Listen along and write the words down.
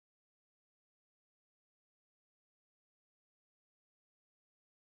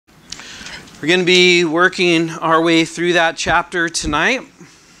We're going to be working our way through that chapter tonight.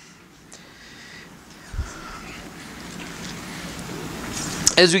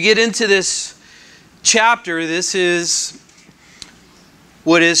 As we get into this chapter, this is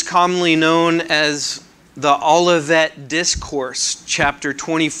what is commonly known as the Olivet Discourse, chapter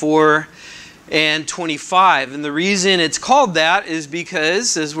 24 and 25. And the reason it's called that is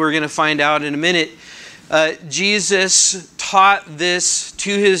because, as we're going to find out in a minute, Jesus taught this to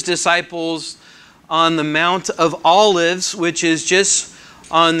his disciples on the Mount of Olives, which is just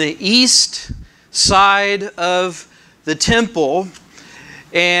on the east side of the temple.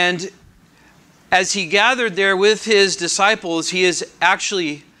 And as he gathered there with his disciples, he is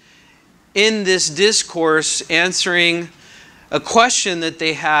actually in this discourse answering a question that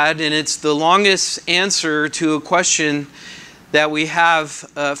they had, and it's the longest answer to a question that we have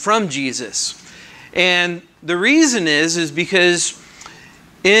from Jesus. And the reason is because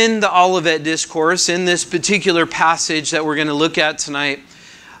in the Olivet Discourse, in this particular passage that we're going to look at tonight,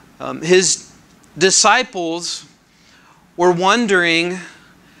 his disciples were wondering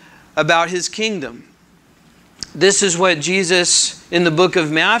about his kingdom. This is what Jesus in the book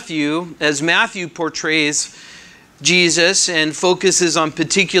of Matthew, as Matthew portrays Jesus and focuses on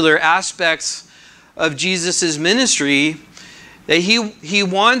particular aspects of Jesus' ministry, that he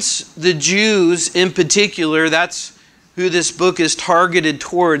wants the Jews in particular, that's who this book is targeted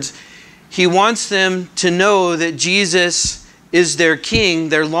towards, he wants them to know that Jesus is their king,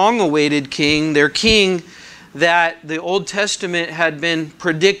 their long-awaited king, their king that the Old Testament had been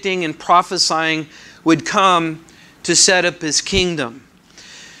predicting and prophesying would come to set up his kingdom.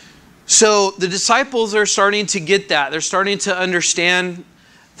 So the disciples are starting to get that. They're starting to understand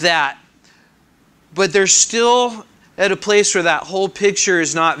that. But they're still at a place where that whole picture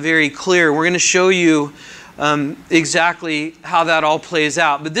is not very clear. We're going to show you exactly how that all plays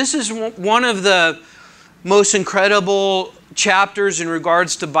out. But this is one of the most incredible chapters in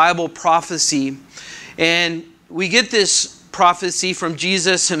regards to Bible prophecy. And we get this prophecy from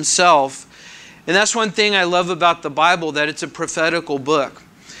Jesus himself. And that's one thing I love about the Bible, that it's a prophetical book.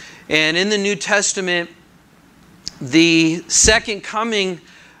 And in the New Testament, the second coming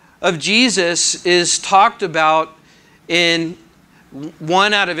of Jesus is talked about in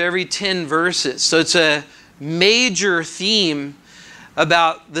 1 out of every 10 verses. So it's a major theme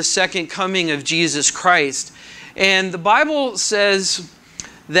about the second coming of Jesus Christ. And the Bible says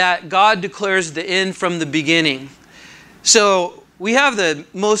that God declares the end from the beginning. So we have the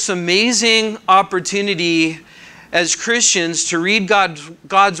most amazing opportunity as Christians to read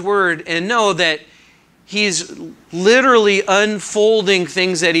God's Word and know that He's literally unfolding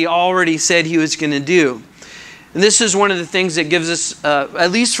things that He already said He was going to do. And this is one of the things that gives us,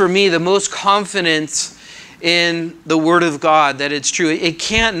 at least for me, the most confidence in the Word of God, that it's true. It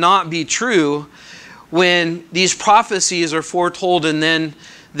can't not be true when these prophecies are foretold and then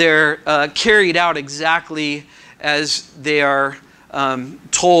they're carried out exactly as they are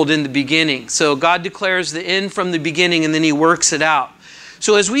told in the beginning. So God declares the end from the beginning and then He works it out.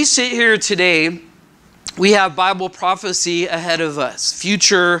 So as we sit here today, we have Bible prophecy ahead of us,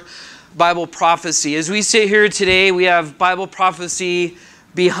 future Bible prophecy. As we sit here today, we have Bible prophecy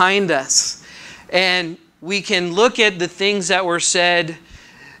behind us. And we can look at the things that were said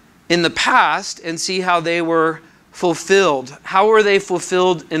in the past and see how they were fulfilled. How were they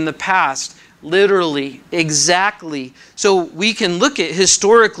fulfilled in the past? Literally, exactly. So we can look at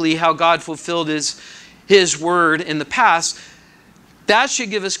historically how God fulfilled His word in the past. That should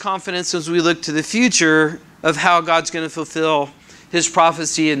give us confidence as we look to the future of how God's going to fulfill His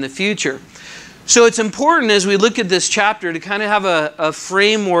prophecy in the future. So it's important as we look at this chapter to kind of have a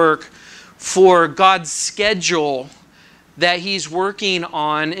framework for God's schedule that He's working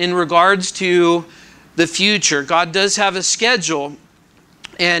on in regards to the future. God does have a schedule.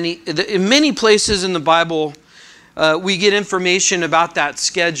 And in many places in the Bible, we get information about that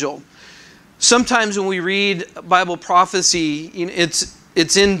schedule. Sometimes when we read Bible prophecy,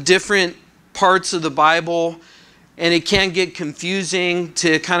 it's in different parts of the Bible, and it can get confusing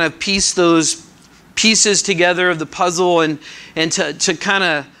to kind of piece those pieces together of the puzzle and to kind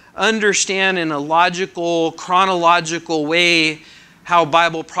of understand in a logical, chronological way how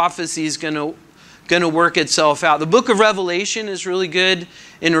Bible prophecy is going to work itself out. The book of Revelation is really good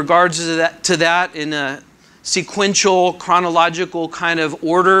in regards to that in a sequential, chronological kind of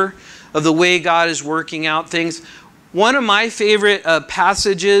order of the way God is working out things. One of my favorite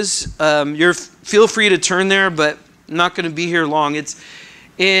passages, feel free to turn there, but I'm not going to be here long. It's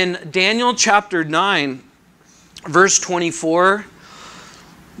in Daniel chapter 9, verse 24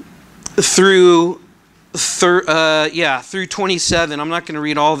 through 27. I'm not going to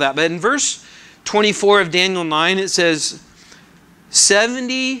read all of that. But in verse 24 of Daniel 9, it says,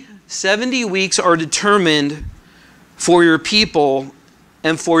 70 weeks are determined for your people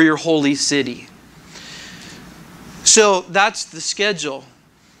and for your holy city. So that's the schedule.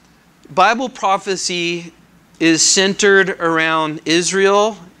 Bible prophecy is centered around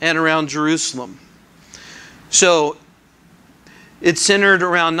Israel and around Jerusalem. So it's centered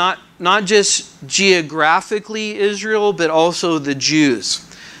around not just geographically Israel, but also the Jews.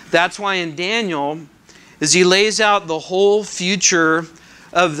 That's why in Daniel, as he lays out the whole future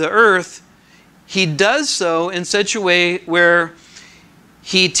of the earth, he does so in such a way where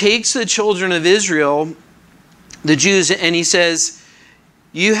he takes the children of Israel, the Jews, and he says,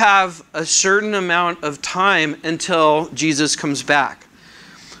 you have a certain amount of time until Jesus comes back.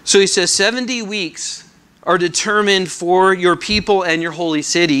 So he says 70 weeks are determined for your people and your holy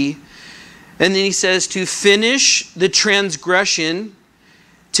city. And then he says to finish the transgression,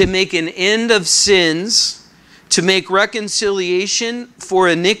 to make an end of sins, to make reconciliation for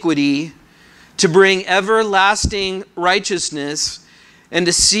iniquity, to bring everlasting righteousness, and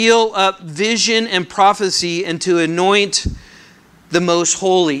to seal up vision and prophecy, and to anoint the most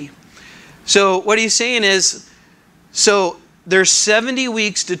holy. So what he's saying is, so there's 70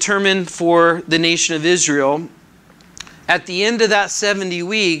 weeks determined for the nation of Israel. At the end of that 70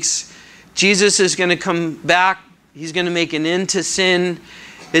 weeks, Jesus is going to come back. He's going to make an end to sin.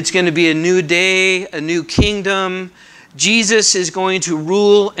 It's going to be a new day, a new kingdom. Jesus is going to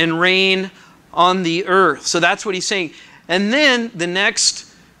rule and reign on the earth. So that's what he's saying. And then the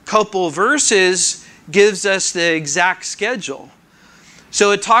next couple verses gives us the exact schedule.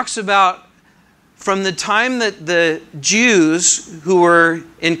 So it talks about from the time that the Jews who were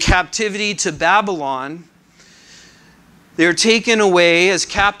in captivity to Babylon, they're taken away as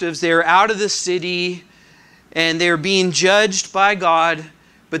captives. They're out of the city and they're being judged by God.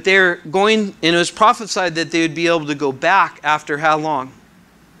 But they're going, and it was prophesied that they would be able to go back after how long?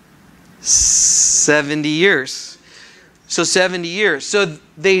 70 years. So 70 years. So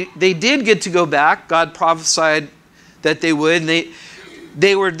they did get to go back. God prophesied that they would. And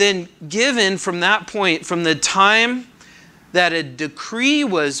they were then given from that point, from the time that a decree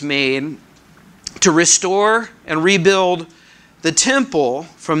was made to restore and rebuild the temple,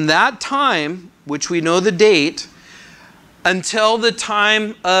 from that time, which we know the date, until the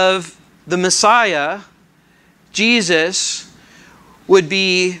time of the Messiah, Jesus, would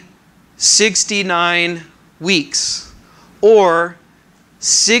be 69 weeks, or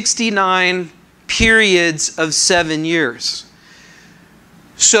 69 periods of 7 years.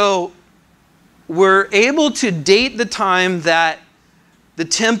 So we're able to date the time that the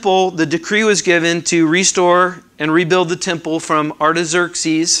temple, the decree was given to restore and rebuild the temple from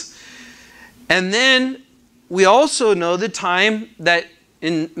Artaxerxes. And then we also know the time that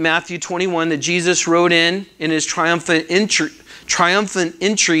in Matthew 21 that Jesus rode in his triumphant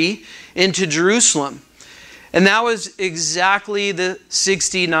entry into Jerusalem. And that was exactly the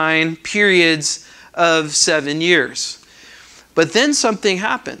 69 periods of 7 years. But then something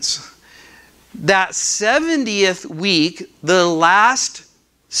happens. That 70th week, the last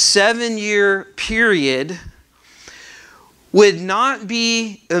 7-year period, would not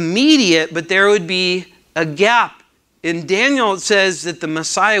be immediate, but there would be a gap. In Daniel, it says that the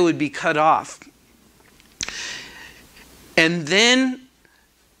Messiah would be cut off. And then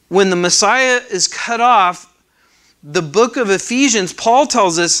when the Messiah is cut off, the book of Ephesians, Paul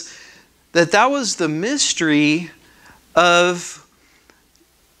tells us that that was the mystery of,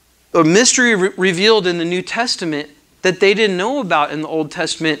 or mystery revealed in the New Testament that they didn't know about in the Old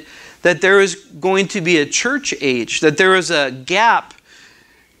Testament, that there was going to be a church age, that there was a gap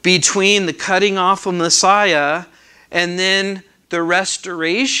between the cutting off of Messiah and then the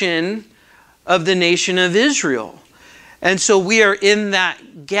restoration of the nation of Israel. And so we are in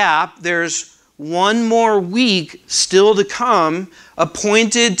that gap. There's one more week still to come,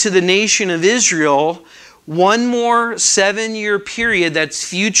 appointed to the nation of Israel, one more 7-year period that's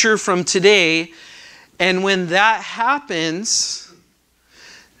future from today. And when that happens,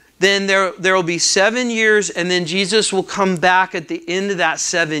 then there will be 7 years, and then Jesus will come back at the end of that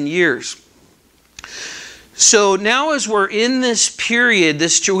 7 years. So now as we're in this period,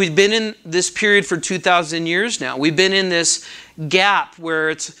 we've been in this period for 2,000 years now. We've been in this gap where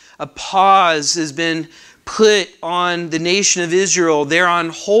it's a pause has been put on the nation of Israel. They're on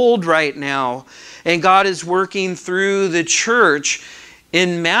hold right now, and God is working through the church.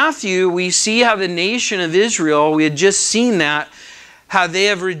 In Matthew, we see how the nation of Israel, we had just seen that, how they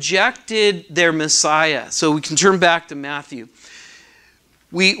have rejected their Messiah. So we can turn back to Matthew.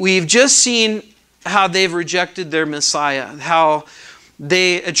 We've just seen how they've rejected their Messiah, how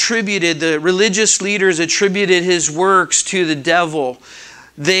the religious leaders attributed his works to the devil.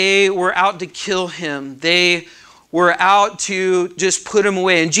 They were out to kill him. They were out to just put him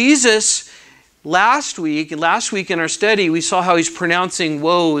away. And Jesus, last week in our study, we saw how he's pronouncing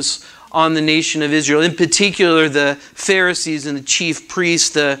woes on the nation of Israel. In particular, the Pharisees and the chief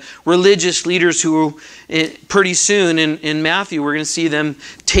priests, the religious leaders who pretty soon in Matthew, we're going to see them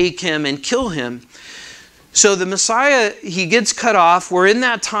take him and kill him. So the Messiah, he gets cut off. We're in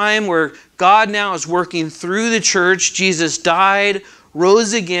that time where God now is working through the church. Jesus died,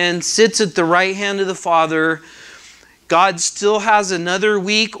 rose again, sits at the right hand of the Father. God still has another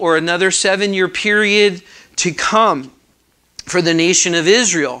week or another 7-year period to come for the nation of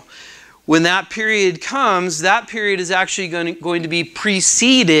Israel. When that period comes, that period is actually going to be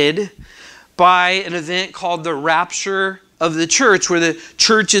preceded by an event called the rapture of the church, where the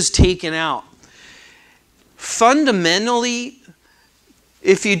church is taken out. Fundamentally,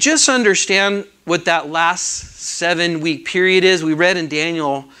 if you just understand what that last 7-week period is, we read in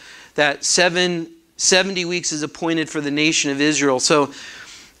Daniel that 70 weeks is appointed for the nation of Israel. So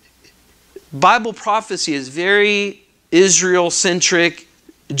Bible prophecy is very Israel-centric,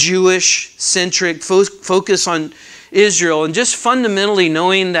 Jewish-centric, focus on Israel. And just fundamentally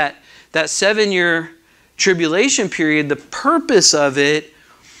knowing that 7-year tribulation period, the purpose of it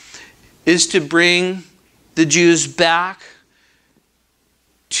is to bring the Jews back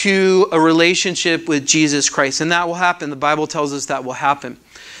to a relationship with Jesus Christ. And that will happen. The Bible tells us that will happen.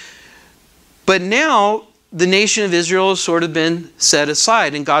 But now the nation of Israel has sort of been set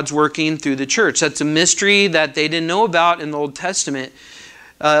aside, and God's working through the church. That's a mystery that they didn't know about in the Old Testament.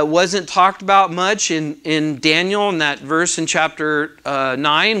 It wasn't talked about much in Daniel, in that verse in chapter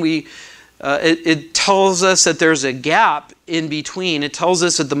 9. It tells us that there's a gap in between. It tells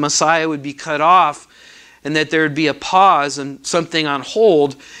us that the Messiah would be cut off and that there would be a pause and something on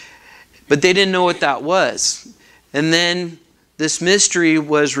hold. But they didn't know what that was. And then this mystery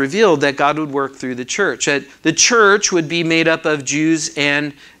was revealed, that God would work through the church. That the church would be made up of Jews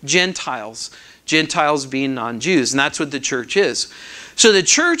and Gentiles. Gentiles being non-Jews. And that's what the church is. So the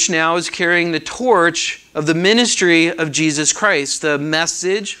church now is carrying the torch of the ministry of Jesus Christ. The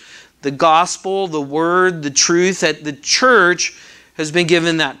message, the gospel, the word, the truth. That the church has been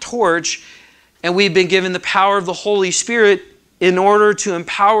given that torch. And we've been given the power of the Holy Spirit in order to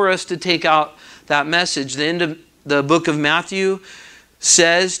empower us to take out that message. The end of the book of Matthew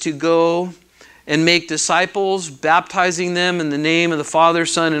says to go and make disciples, baptizing them in the name of the Father,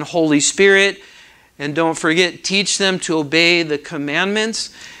 Son, and Holy Spirit. And don't forget, teach them to obey the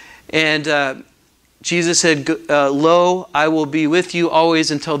commandments. And Jesus said, lo, I will be with you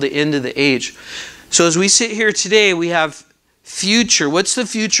always until the end of the age. So as we sit here today, we have future. What's the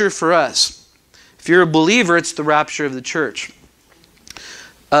future for us? If you're a believer, it's the rapture of the church.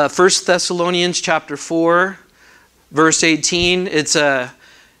 1 Thessalonians chapter 4, verse 18, it's a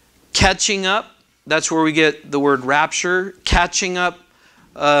catching up. That's where we get the word rapture. Catching up.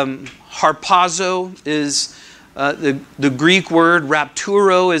 Harpazo is the Greek word.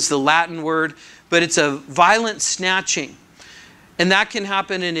 Rapturo is the Latin word. But it's a violent snatching. And that can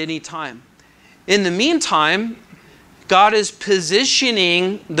happen at any time. In the meantime, God is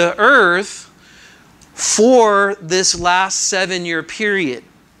positioning the earth for this last 7-year period.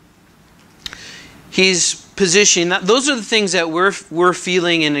 He's positioning that. Those are the things that we're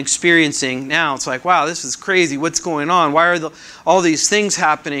feeling and experiencing now. It's like, wow, this is crazy. What's going on? Why are all these things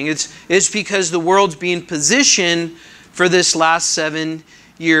happening? It's because the world's being positioned for this last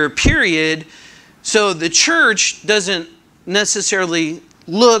 7-year period. So the church doesn't necessarily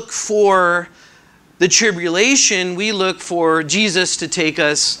look for the tribulation. We look for Jesus to take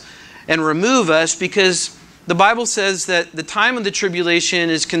us and remove us, because the Bible says that the time of the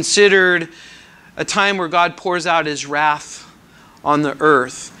tribulation is considered a time where God pours out His wrath on the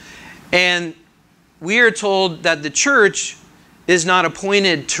earth. And we are told that the church is not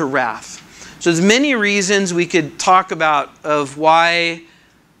appointed to wrath. So there's many reasons we could talk about of why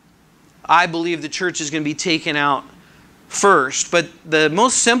I believe the church is going to be taken out first. But the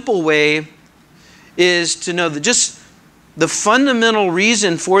most simple way is to know that just the fundamental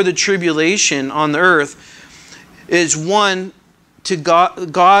reason for the tribulation on the earth is, one, to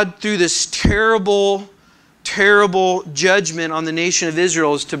God through this terrible, terrible judgment on the nation of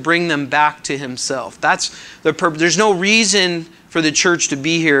Israel, is to bring them back to Himself. That's the purpose. There's no reason for the church to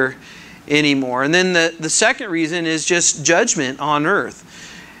be here anymore. And then the second reason is just judgment on earth.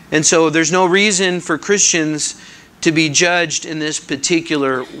 And so there's no reason for Christians to be judged in this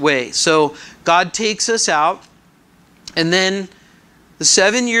particular way. So God takes us out, and then the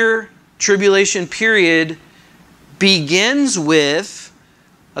 7-year tribulation period begins with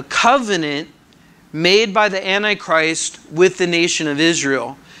a covenant made by the Antichrist with the nation of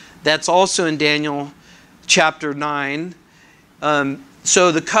Israel. That's also in Daniel chapter 9.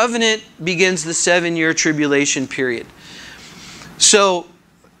 So the covenant begins the 7-year tribulation period. So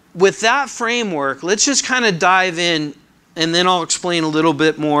with that framework, let's just kind of dive in, and then I'll explain a little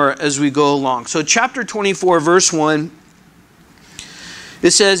bit more as we go along. So chapter 24, verse 1,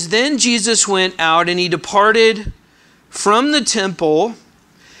 it says, "Then Jesus went out, and he departed from the temple,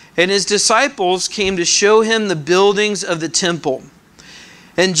 and his disciples came to show him the buildings of the temple.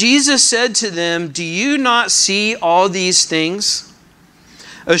 And Jesus said to them, 'Do you not see all these things?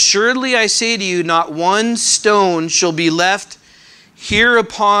 Assuredly I say to you, not one stone shall be left here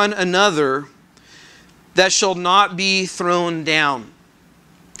upon another that shall not be thrown down.'"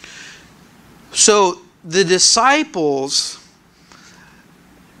 So the disciples,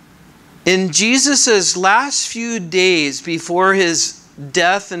 in Jesus' last few days before his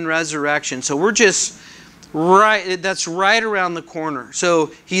death and resurrection, so we're just that's right around the corner.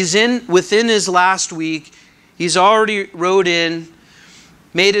 So he's within his last week. He's already rode in,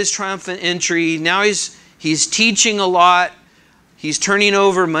 made his triumphant entry. Now he's teaching a lot. He's turning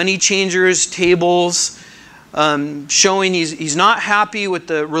over money changers' tables, showing he's not happy with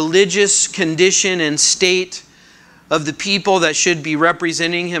the religious condition and state of the people that should be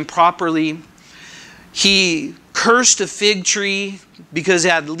representing him properly. He cursed a fig tree because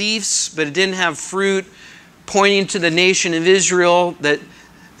it had leaves, but it didn't have fruit, pointing to the nation of Israel that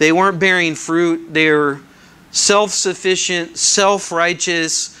they weren't bearing fruit. They were self-sufficient,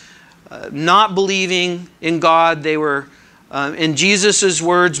 self-righteous, not believing in God. They were, in Jesus'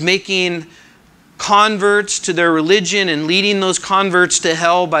 words, making converts to their religion and leading those converts to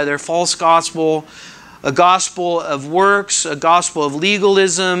hell by their false gospel, a gospel of works, a gospel of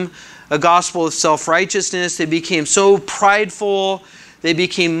legalism, a gospel of self-righteousness. They became so prideful. They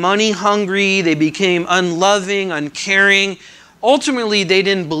became money hungry. They became unloving, uncaring. Ultimately, they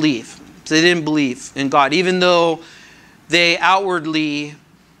didn't believe. They didn't believe in God, even though they outwardly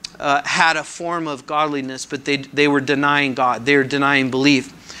had a form of godliness, but they were denying God. They were denying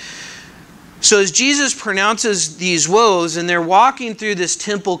belief. So as Jesus pronounces these woes, and they're walking through this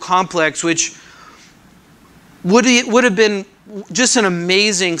temple complex, which would have been just an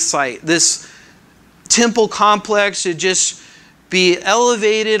amazing sight. This temple complex would just be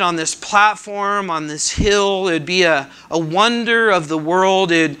elevated on this platform, on this hill. It would be a wonder of the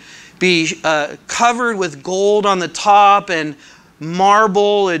world. It would be covered with gold on the top and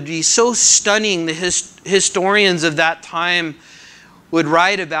marble. It would be so stunning. The historians of that time would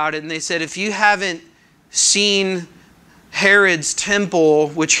write about it, and they said, if you haven't seen Herod's temple,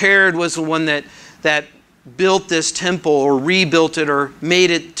 which Herod was the one that built this temple or rebuilt it or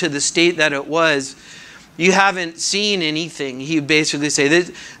made it to the state that it was, you haven't seen anything. He would basically say,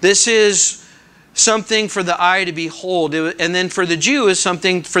 this is something for the eye to behold. And then for the Jew, is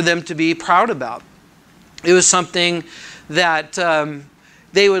something for them to be proud about. It was something that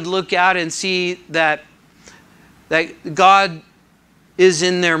they would look at and see that God is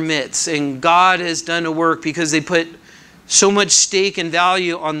in their midst, and God has done a work, because they put so much stake and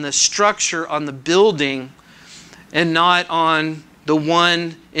value on the structure, on the building, and not on the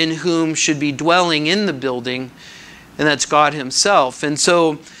one in whom should be dwelling in the building, and that's God himself. And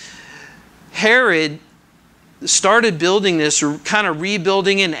so Herod started building this, or kind of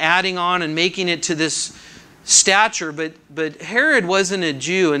rebuilding and adding on and making it to this stature, but Herod wasn't a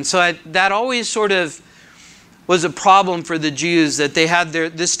Jew, and so that always sort of was a problem for the Jews, that they had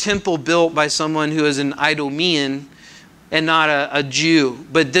this temple built by someone who is an Idumean and not a Jew.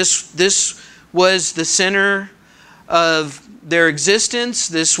 But this was the center of their existence.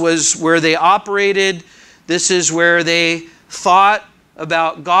 This was where they operated. This is where they thought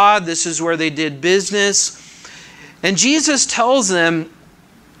about God. This is where they did business. And Jesus tells them,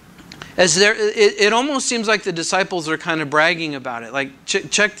 it almost seems like the disciples are kind of bragging about it. Like,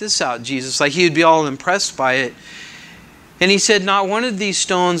 check this out, Jesus. Like, he would be all impressed by it. And he said, not one of these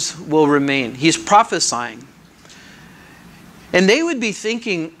stones will remain. He's prophesying. And they would be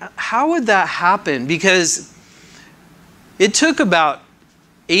thinking, how would that happen? Because it took about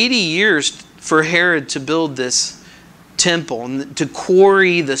 80 years for Herod to build this temple and to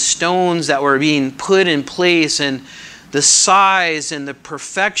quarry the stones that were being put in place, and the size and the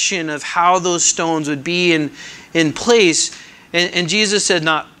perfection of how those stones would be in place. And Jesus said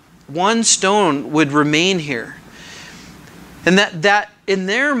not one stone would remain here. And that in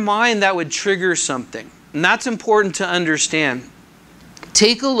their mind, that would trigger something. And that's important to understand.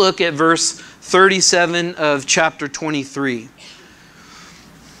 Take a look at verse 37 of chapter 23.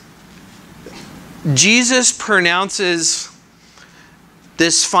 Jesus pronounces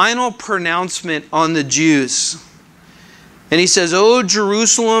this final pronouncement on the Jews. And he says, "O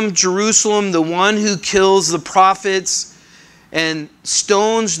Jerusalem, Jerusalem, the one who kills the prophets and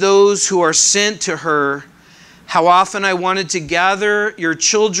stones those who are sent to her. How often I wanted to gather your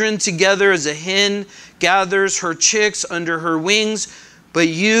children together as a hen gathers her chicks under her wings, but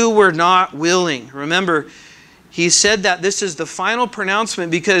you were not willing." Remember, he said that this is the final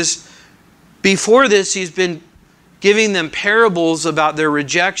pronouncement because before this he's been giving them parables about their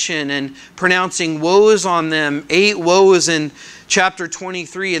rejection and pronouncing woes on them, 8 woes in chapter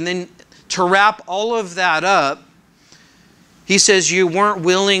 23. And then to wrap all of that up, he says, you weren't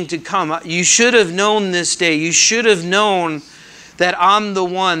willing to come. You should have known this day. You should have known that I'm the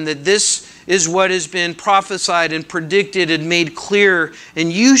one, that this is what has been prophesied and predicted and made clear.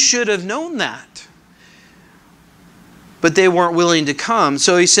 And you should have known that. But they weren't willing to come.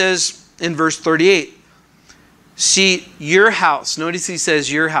 So he says in verse 38, see, your house. Notice he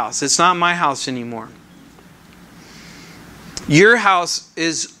says your house. It's not my house anymore. Your house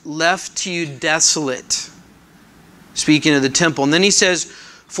is left to you desolate. Speaking of the temple. And then he says,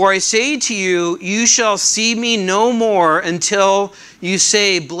 for I say to you, you shall see me no more until you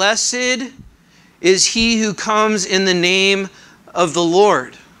say, blessed is he who comes in the name of the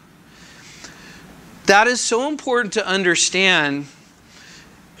Lord. That is so important to understand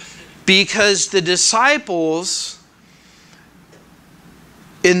because the disciples,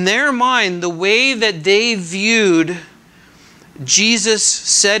 in their mind, the way that they viewed Jesus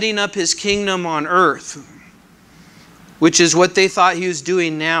setting up his kingdom on earth, which is what they thought he was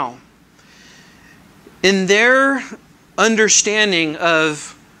doing now. In their understanding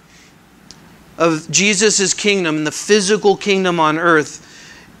of Jesus' kingdom, the physical kingdom on earth,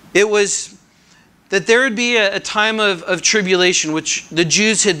 it was that there would be a time of tribulation, which the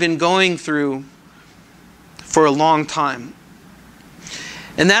Jews had been going through for a long time.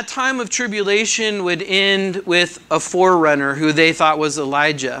 And that time of tribulation would end with a forerunner who they thought was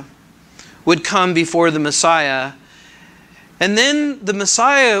Elijah, would come before the Messiah. And then the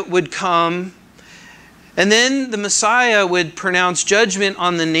Messiah would come, and then the Messiah would pronounce judgment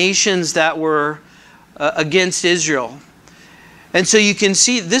on the nations that were against Israel. And so you can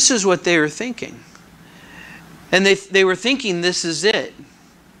see this is what they were thinking. And they were thinking this is it.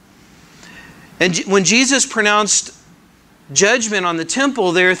 And when Jesus pronounced judgment on the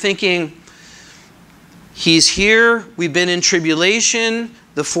temple, they were thinking, he's here, we've been in tribulation,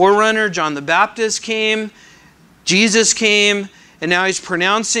 the forerunner, John the Baptist came, Jesus came, and now he's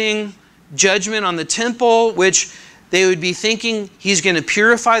pronouncing judgment on the temple, which they would be thinking he's going to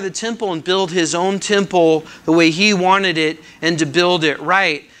purify the temple and build his own temple the way he wanted it and to build it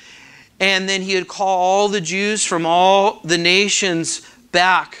right. And then he would call all the Jews from all the nations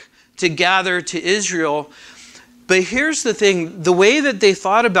back to gather to Israel. But here's the thing, the way that they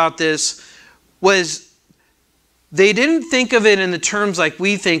thought about this was they didn't think of it in the terms like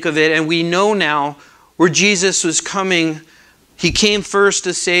we think of it and we know now, where Jesus was coming. He came first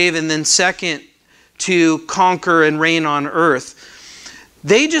to save and then second to conquer and reign on earth.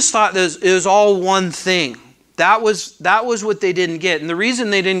 They just thought it was all one thing. That was what they didn't get. And the reason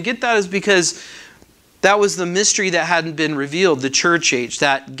they didn't get that is because that was the mystery that hadn't been revealed, the church age,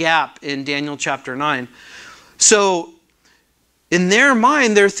 that gap in Daniel chapter 9. So in their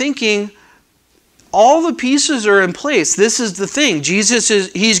mind, they're thinking all the pieces are in place. This is the thing.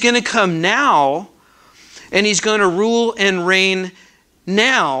 He's going to come now and he's going to rule and reign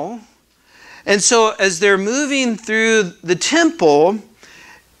now. And so as they're moving through the temple,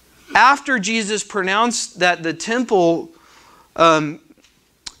 after Jesus pronounced that the temple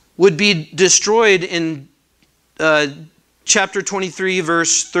would be destroyed in chapter 23,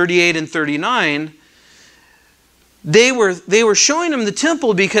 verse 38 and 39, they were showing him the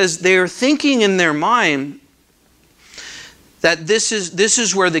temple because they were thinking in their mind that this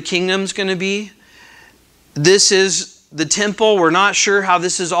is where the kingdom's going to be. This is the temple. We're not sure how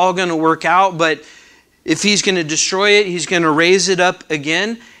this is all going to work out, but if he's going to destroy it, he's going to raise it up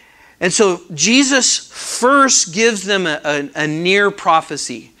again. And so Jesus first gives them a near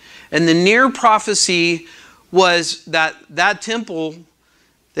prophecy. And the near prophecy was that temple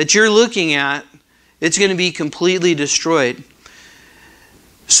that you're looking at, it's going to be completely destroyed.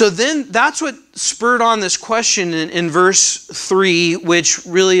 So then that's what spurred on this question in verse 3, which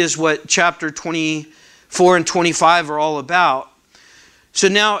really is what chapter 24 and 25 are all about. So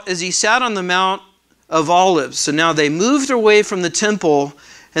now as he sat on the Mount of Olives, so now they moved away from the temple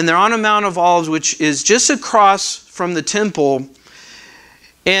and they're on a Mount of Olives, which is just across from the temple.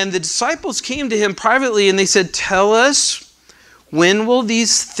 And the disciples came to him privately and they said, tell us, when will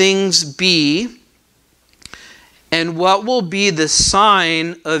these things be? And what will be the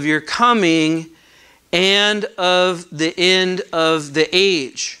sign of your coming and of the end of the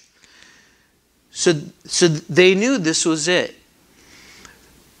age? So they knew this was it.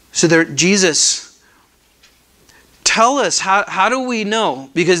 So Jesus, tell us, how do we know?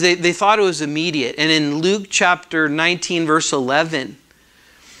 Because they thought it was immediate. And in Luke chapter 19, verse 11,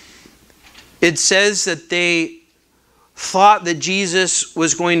 it says that they thought that Jesus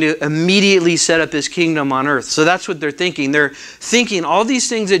was going to immediately set up his kingdom on earth. So that's what they're thinking. They're thinking all these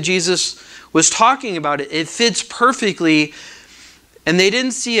things that Jesus was talking about. It fits perfectly. And they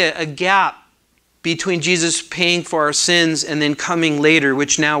didn't see a gap between Jesus paying for our sins and then coming later,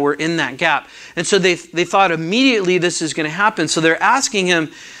 which now we're in that gap. And so they thought immediately this is going to happen. So they're asking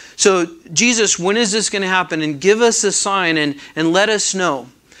him, so Jesus, when is this going to happen? And give us a sign and let us know.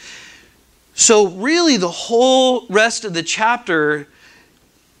 So really the whole rest of the chapter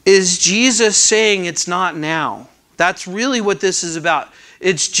is Jesus saying it's not now. That's really what this is about.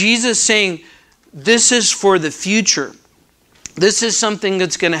 It's Jesus saying this is for the future. This is something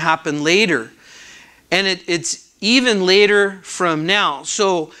that's going to happen later. And it's even later from now.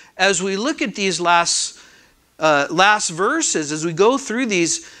 So as we look at these last verses, as we go through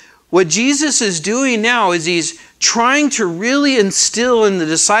these, what Jesus is doing now is he's trying to really instill in the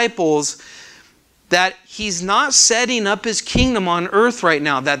disciples that he's not setting up his kingdom on earth right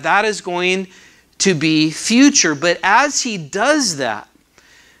now, that is going to be future. But as he does that,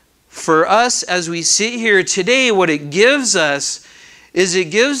 for us as we sit here today, what it gives us is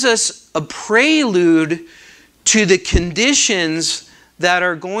it gives us a prelude to the conditions that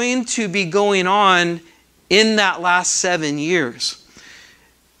are going to be going on in that last 7 years.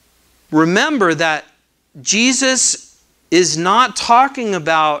 Remember that Jesus is not talking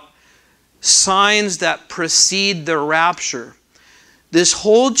about signs that precede the rapture. This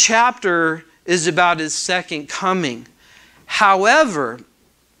whole chapter is about his second coming. However,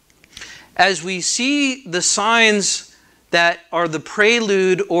 as we see the signs that are the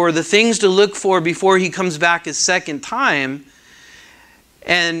prelude or the things to look for before he comes back a second time,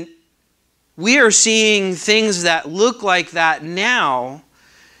 and we are seeing things that look like that now,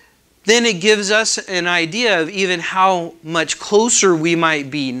 then it gives us an idea of even how much closer we might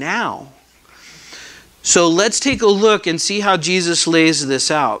be now. So let's take a look and see how Jesus lays this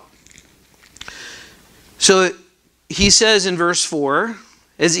out. So he says in verse 4,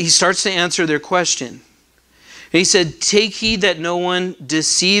 as he starts to answer their question, he said, "Take heed that no one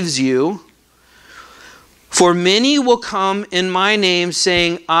deceives you, for many will come in my name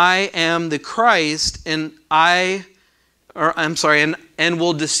saying, I am the Christ, and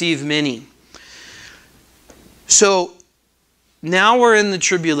will deceive many." So now we're in the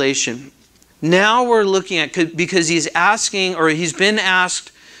tribulation. Now we're looking at, because he's asking, or he's been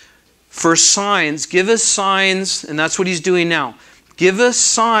asked for signs. Give us signs, and that's what he's doing now. Give us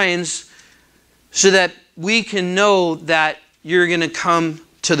signs so that we can know that you're going to come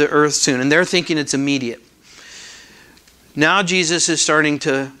to the earth soon. And they're thinking it's immediate. Now Jesus is starting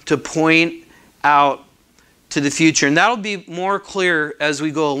to point out to the future. And that'll be more clear as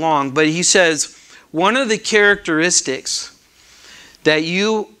we go along. But he says, one of the characteristics that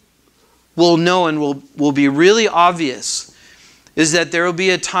you will know and will be really obvious is that there will be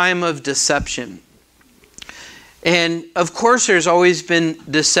a time of deception. And of course there's always been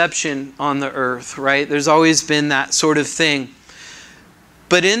deception on the earth, right? There's always been that sort of thing.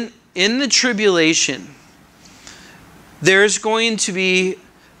 But in the tribulation, there's going to be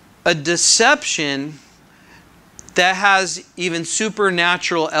a deception that has even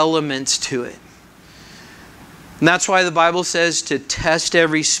supernatural elements to it. And that's why the Bible says to test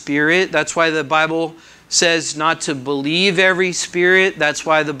every spirit. That's why the Bible says not to believe every spirit. That's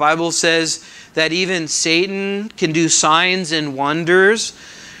why the Bible says that even Satan can do signs and wonders.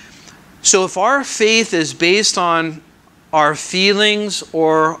 So if our faith is based on our feelings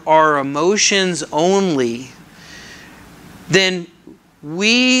or our emotions only, then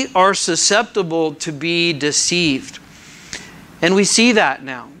we are susceptible to be deceived. And we see that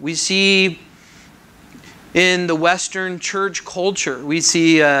now. We see in the Western church culture, we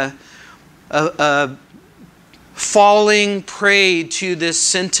see a falling prey to this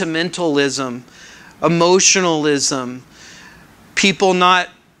sentimentalism, emotionalism, people not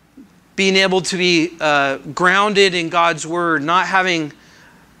being able to be grounded in God's Word, not having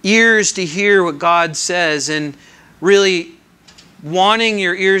ears to hear what God says, and really wanting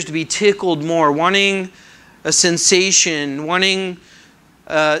your ears to be tickled more, wanting a sensation, wanting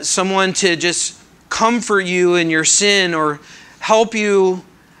someone to just comfort you in your sin or help you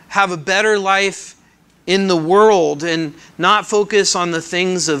have a better life in the world and not focus on the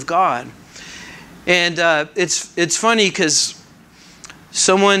things of God. And it's funny because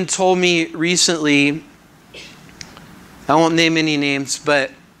someone told me recently, I won't name any names,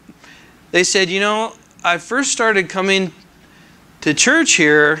 but they said, you know, I first started coming to church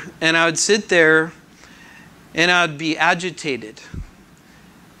here, and I would sit there and I would be agitated.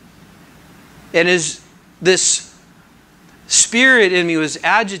 And as this spirit in me was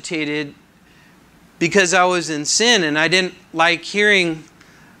agitated because I was in sin and I didn't like hearing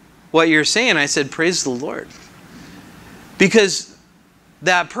what you're saying, I said, praise the Lord. Because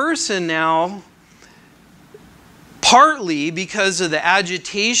that person now, partly because of the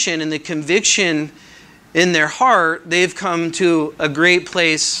agitation and the conviction in their heart, they've come to a great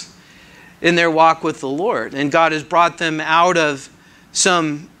place in their walk with the Lord. And God has brought them out of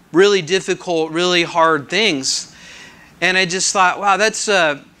some really difficult, really hard things. And I just thought, wow, that's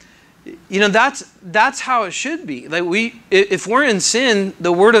how it should be. Like if we're in sin,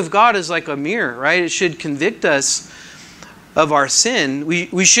 the Word of God is like a mirror, right? It should convict us of our sin.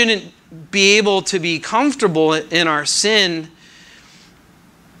 We shouldn't be able to be comfortable in our sin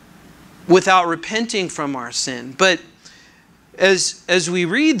without repenting from our sin. But as we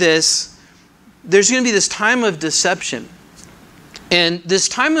read this, there's going to be this time of deception. And this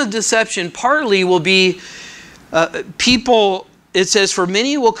time of deception partly will be people, it says, for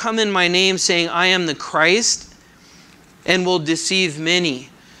many will come in my name saying, I am the Christ, and will deceive many.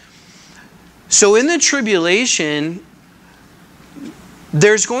 So in the tribulation,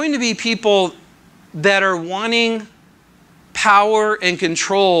 there's going to be people that are wanting power and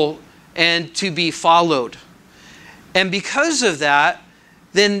control and to be followed. And because of that,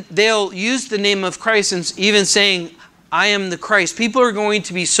 then they'll use the name of Christ and even saying, I am the Christ. People are going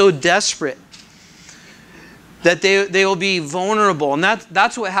to be so desperate that they will be vulnerable. And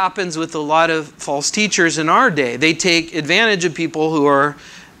that's what happens with a lot of false teachers in our day. They take advantage of people who are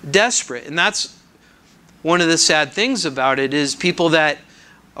desperate. And that's one of the sad things about it, is people that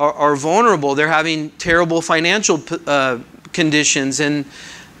are vulnerable. They're having terrible financial conditions. And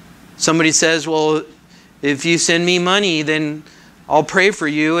somebody says, well, if you send me money, then I'll pray for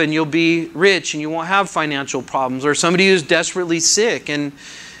you and you'll be rich and you won't have financial problems. Or somebody who's desperately sick and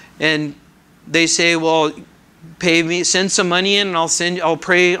they say, well, pay me, send some money in and I'll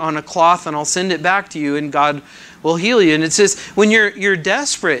pray on a cloth and I'll send it back to you and God will heal you. And it says when you're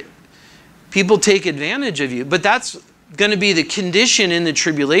desperate, people take advantage of you. But that's going to be the condition in the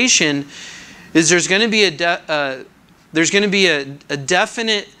tribulation, is there's going to be a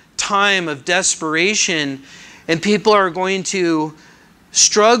definite time of desperation, and people are going to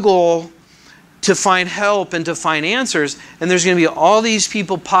struggle to find help and to find answers. And there's going to be all these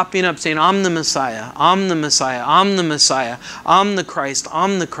people popping up saying, I'm the Messiah, I'm the Messiah, I'm the Messiah, I'm the Christ,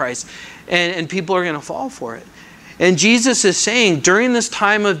 I'm the Christ. And people are going to fall for it. And Jesus is saying, during this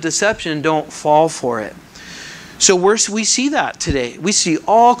time of deception, don't fall for it. So we see that today. We see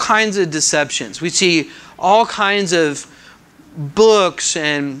all kinds of deceptions. We see all kinds of books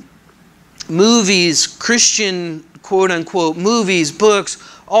and movies, Christian quote-unquote movies, books,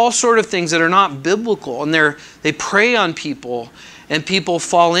 all sort of things that are not biblical. And they prey on people, and people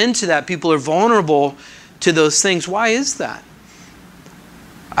fall into that. People are vulnerable to those things. Why is that?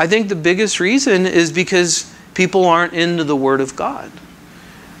 I think the biggest reason is because people aren't into the Word of God.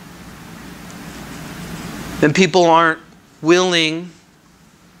 And people aren't willing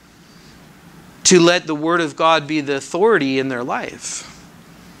to let the Word of God be the authority in their life.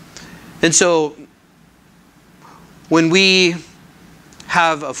 And so when we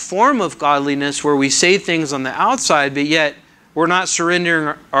have a form of godliness where we say things on the outside, but yet we're not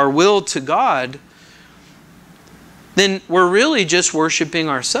surrendering our will to God, then we're really just worshiping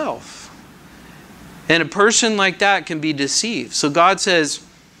ourselves. And a person like that can be deceived. So God says,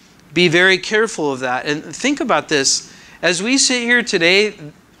 be very careful of that. And think about this. As we sit here today,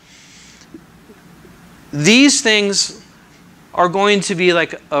 these things are going to be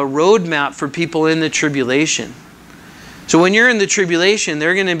like a roadmap for people in the tribulation. So when you're in the tribulation,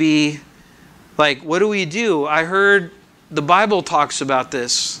 they're going to be like, what do we do? I heard the Bible talks about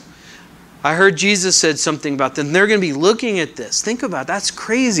this. I heard Jesus said something about this. And they're going to be looking at this. Think about it. That's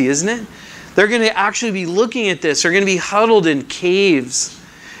crazy, isn't it? They're going to actually be looking at this. They're going to be huddled in caves.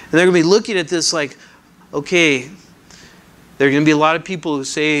 And they're going to be looking at this like, okay, there are going to be a lot of people who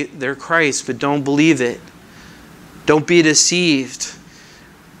say they're Christ, but don't believe it. Don't be deceived.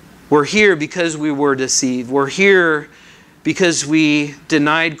 We're here because we were deceived. We're here because we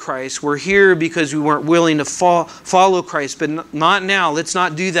denied Christ. We're here because we weren't willing to follow Christ. But not now. Let's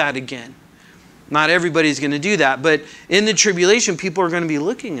not do that again. Not everybody's going to do that. But in the tribulation, people are going to be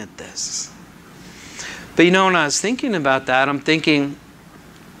looking at this. But you know, when I was thinking about that, I'm thinking,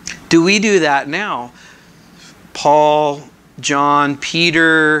 Do we do that now? Paul, John,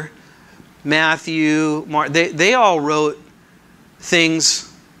 Peter, Matthew, Mark, they all wrote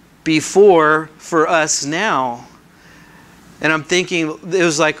things before for us now. And I'm thinking it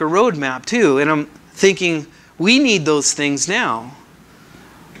was like a roadmap too. And I'm thinking we need those things now.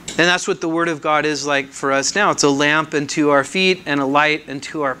 And that's what the Word of God is like for us now. It's a lamp unto our feet and a light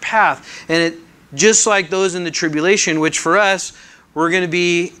unto our path. And it just like those in the tribulation, which for us, we're going to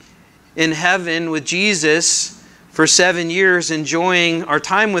be in heaven with Jesus for 7 years, enjoying our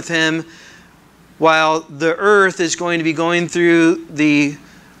time with Him, while the earth is going to be going through the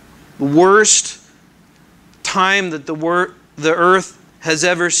worst time that the earth has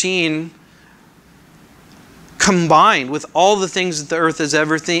ever seen, combined with all the things that the earth has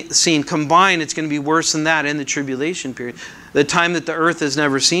ever seen. Combined, it's going to be worse than that in the tribulation period. The time that the earth has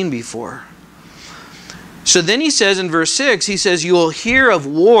never seen before. So then he says in verse 6, he says, you will hear of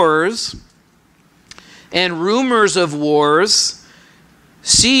wars and rumors of wars.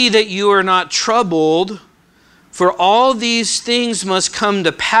 See that you are not troubled, for all these things must come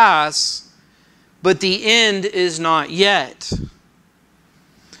to pass, but the end is not yet.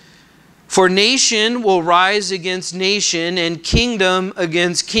 For nation will rise against nation, and kingdom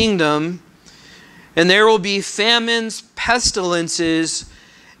against kingdom, and there will be famines, pestilences,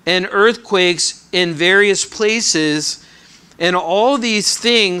 and earthquakes in various places, and all these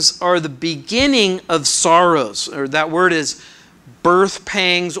things are the beginning of sorrows. Or that word is birth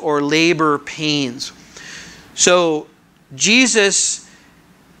pangs or labor pains. So Jesus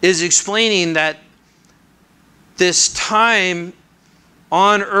is explaining that this time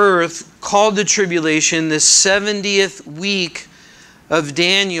on earth called the tribulation, this 70th week of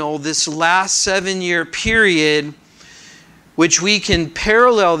Daniel, this last 7-year period, which we can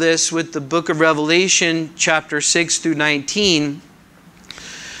parallel this with the book of Revelation, chapter 6 through 19.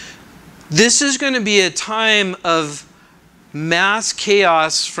 This is going to be a time of mass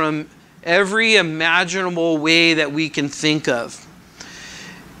chaos from every imaginable way that we can think of.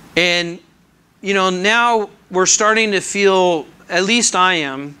 And, you know, now we're starting to feel, at least I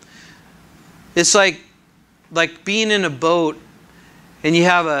am, it's like being in a boat and you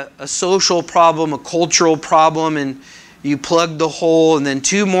have a social problem, a cultural problem, and you plug the hole, and then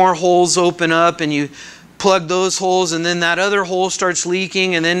 2 more holes open up, and you plug those holes, and then that other hole starts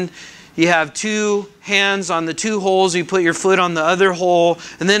leaking, and then you have 2 hands on the 2 holes, you put your foot on the other hole,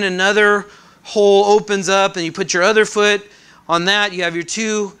 and then another hole opens up, and you put your other foot on that. You have your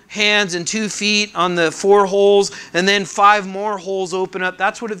 2 hands and 2 feet on the 4 holes, and then 5 more holes open up.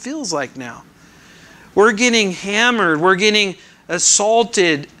 That's what it feels like now. We're getting hammered. We're getting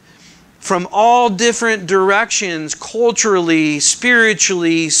assaulted from all different directions, culturally,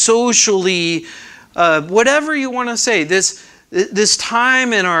 spiritually, socially, whatever you want to say. This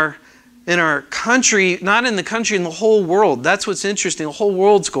time in our country, not in the country, in the whole world. That's what's interesting. The whole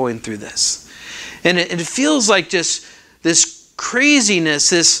world's going through this. And it feels like just this craziness,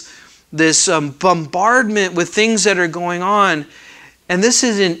 this bombardment with things that are going on. And this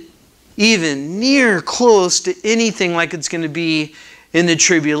isn't even near close to anything like it's going to be in the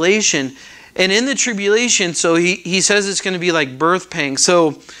tribulation. And in the tribulation, so he says it's going to be like birth pangs.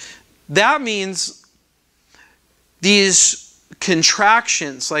 So that means these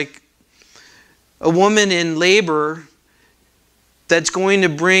contractions, like a woman in labor that's going to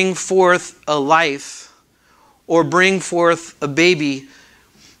bring forth a life or bring forth a baby.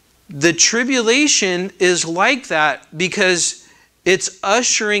 The tribulation is like that because it's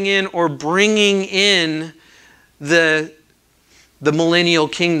ushering in or bringing in the millennial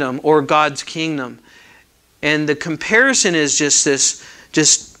kingdom or God's kingdom. And the comparison is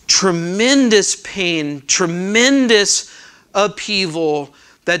just tremendous pain, tremendous upheaval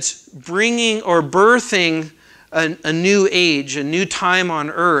that's bringing or birthing a new age, a new time on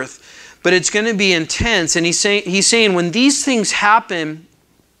earth. But it's going to be intense. And he's saying when these things happen,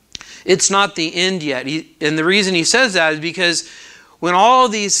 it's not the end yet. And the reason he says that is because when all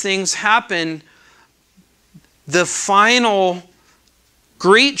of these things happen, the final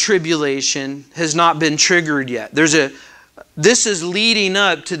great tribulation has not been triggered yet. This is leading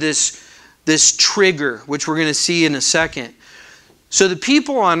up to this trigger, which we're going to see in a second. So the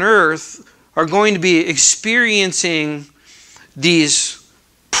people on earth are going to be experiencing these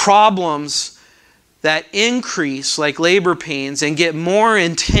problems that increase like labor pains and get more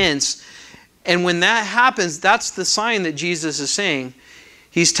intense. And when that happens, that's the sign that Jesus is saying.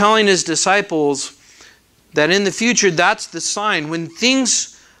 He's telling his disciples that in the future, that's the sign. When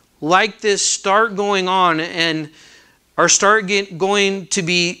things like this start going on and are going to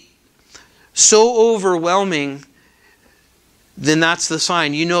be so overwhelming, then that's the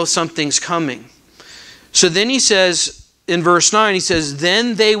sign. You know something's coming. So then he says, in verse 9, he says,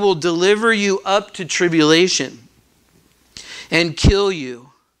 then they will deliver you up to tribulation and kill you.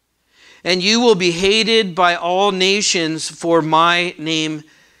 And you will be hated by all nations for my name's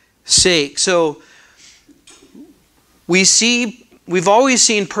sake. So we've always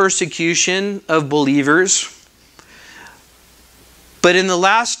seen persecution of believers. But in the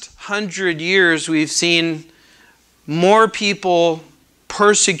last 100 years, we've seen more people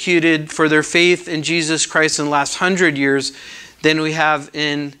persecuted for their faith in Jesus Christ in the last 100 years than we have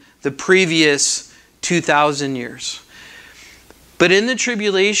in the previous 2,000 years. But in the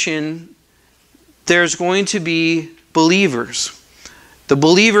tribulation, there's going to be believers. The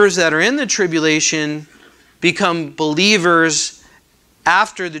believers that are in the tribulation become believers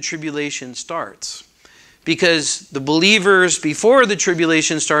after the tribulation starts. Because the believers before the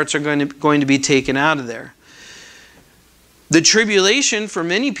tribulation starts are going to be taken out of there. The tribulation for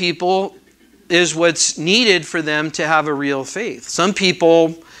many people is what's needed for them to have a real faith. Some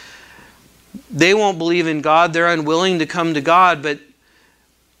people, they won't believe in God. They're unwilling to come to God. But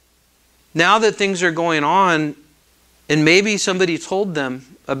now that things are going on, and maybe somebody told them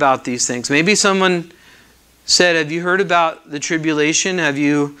about these things. Maybe someone said, have you heard about the tribulation? Have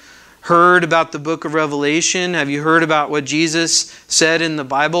you heard about the book of Revelation? Have you heard about what Jesus said in the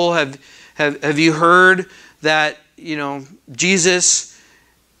Bible? Have you heard that, Jesus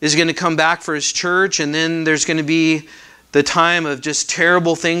is going to come back for his church, and then there's going to be the time of just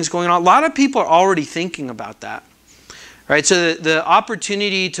terrible things going on? A lot of people are already thinking about that. Right? So the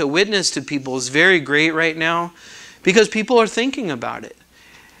opportunity to witness to people is very great right now because people are thinking about it.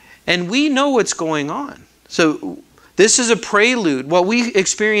 And we know what's going on. So this is a prelude. What we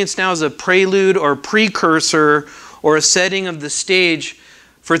experience now is a prelude or precursor or a setting of the stage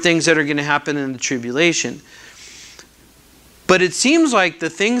for things that are going to happen in the tribulation. But it seems like the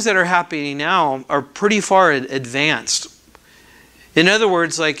things that are happening now are pretty far advanced. In other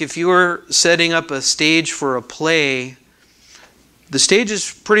words, like if you were setting up a stage for a play, the stage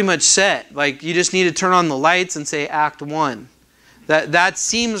is pretty much set. Like you just need to turn on the lights and say Act 1. That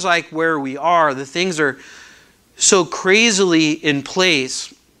seems like where we are. The things are so crazily in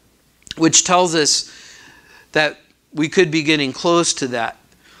place, which tells us that we could be getting close to that.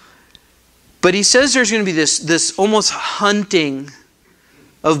 But he says there's going to be this almost hunting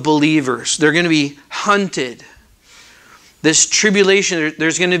of believers. They're going to be hunted. This tribulation,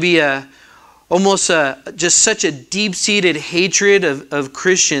 there's going to be just such a deep-seated hatred of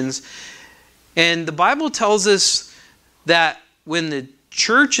Christians. And the Bible tells us that when the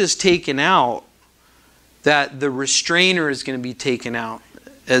church is taken out, that the restrainer is going to be taken out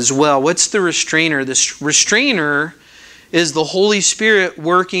as well. What's the restrainer? The restrainer is the Holy Spirit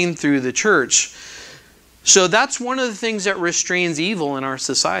working through the church. So that's one of the things that restrains evil in our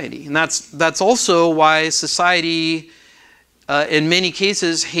society. And that's also why society, in many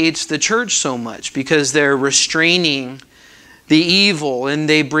cases, hates the church so much, because they're restraining the evil and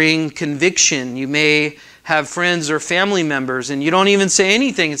they bring conviction. You may have friends or family members and you don't even say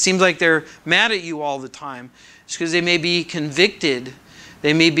anything. It seems like they're mad at you all the time. It's because they may be convicted.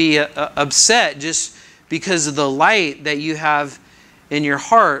 They may be upset just because of the light that you have in your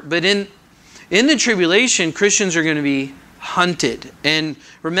heart. But in the tribulation, Christians are going to be hunted. And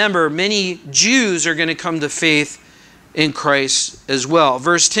remember, many Jews are going to come to faith in Christ as well.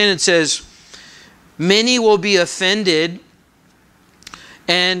 Verse 10, it says, many will be offended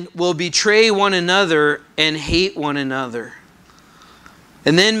and will betray one another and hate one another.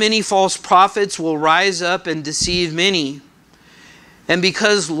 And then many false prophets will rise up and deceive many. And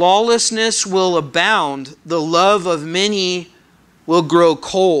because lawlessness will abound, the love of many will grow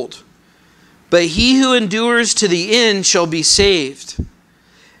cold. But he who endures to the end shall be saved.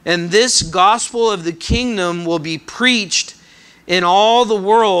 And this gospel of the kingdom will be preached in all the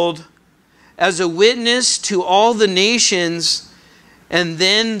world as a witness to all the nations, and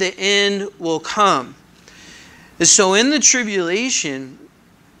then the end will come. And so in the tribulation,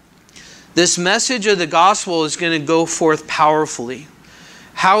 this message of the gospel is going to go forth powerfully.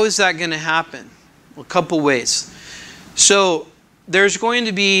 How is that going to happen? Well, a couple ways. So there's going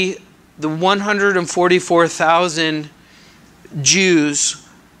to be the 144,000 Jews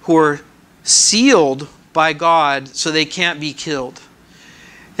who are sealed by God so they can't be killed.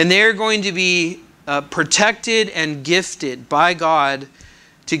 And they're going to be protected and gifted by God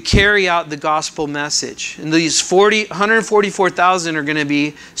to carry out the gospel message. And these 144,000 are going to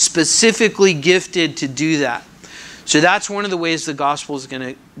be specifically gifted to do that. So that's one of the ways the gospel is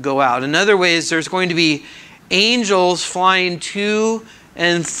going to go out. Another way is there's going to be angels flying to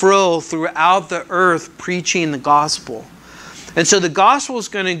and fro throughout the earth preaching the gospel. And so the gospel is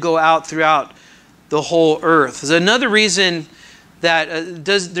going to go out throughout the whole earth. There's another reason that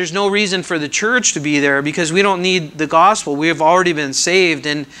there's no reason for the church to be there, because we don't need the gospel. We have already been saved,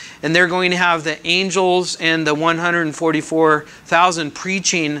 and they're going to have the angels and the 144,000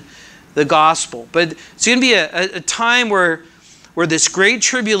 preaching the gospel. But it's going to be a time where this great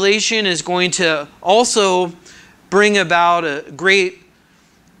tribulation is going to also bring about a great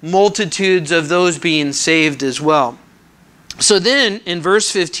multitudes of those being saved as well. So then in verse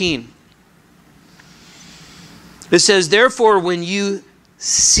 15, it says, therefore, when you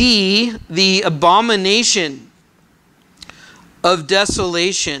see the abomination of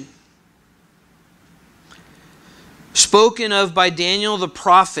desolation spoken of by Daniel the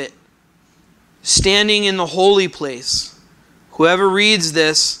prophet, standing in the holy place, whoever reads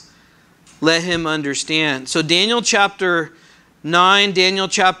this, let him understand. So Daniel chapter 9, Daniel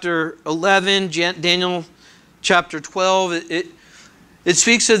chapter 11, Daniel chapter 12, it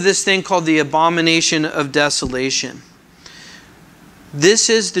speaks of this thing called the abomination of desolation. This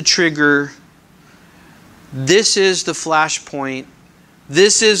is the trigger. This is the flashpoint.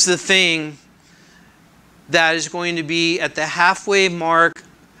 This is the thing that is going to be at the halfway mark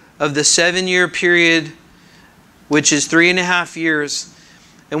of the 7-year period, which is 3.5 years.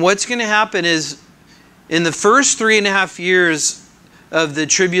 And what's going to happen is, in the first 3.5 years of the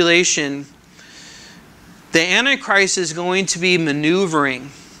tribulation, the Antichrist is going to be maneuvering,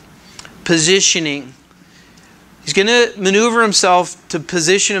 positioning. He's going to maneuver himself to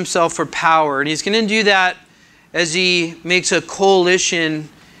position himself for power. And he's going to do that as he makes a coalition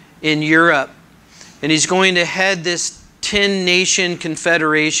in Europe. And he's going to head this 10-nation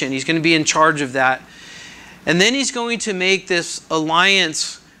confederation. He's going to be in charge of that. And then he's going to make this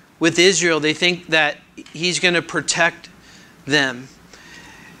alliance with Israel. They think that he's going to protect them.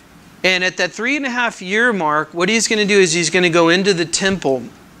 And at that 3.5 year mark, what he's going to do is he's going to go into the temple,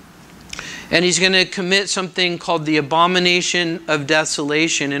 and he's going to commit something called the abomination of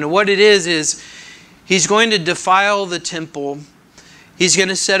desolation. And what it is he's going to defile the temple. He's going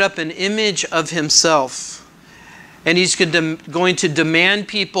to set up an image of himself, and he's going to demand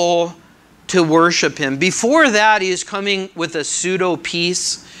people to worship him. Before that, he is coming with a pseudo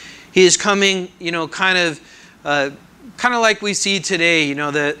peace. He is coming, kind of like we see today,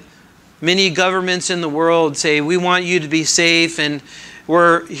 that many governments in the world say, we want you to be safe and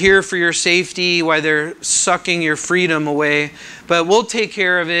we're here for your safety, while they're sucking your freedom away. But we'll take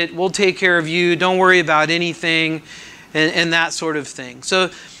care of it. We'll take care of you. Don't worry about anything, and that sort of thing. So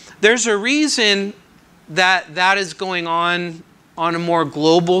there's a reason that is going on a more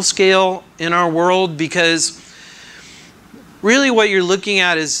global scale in our world, because really what you're looking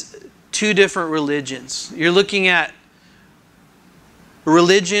at is two different religions. You're looking at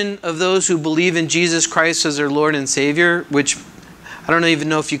religion of those who believe in Jesus Christ as their Lord and Savior, which I don't even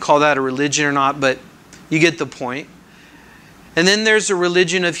know if you call that a religion or not, but you get the point. And then there's a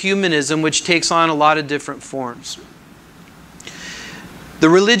religion of humanism, which takes on a lot of different forms. The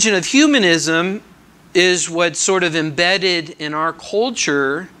religion of humanism is what's sort of embedded in our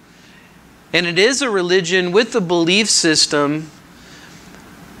culture, and it is a religion with a belief system,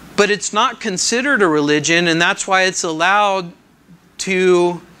 but it's not considered a religion, and that's why it's allowed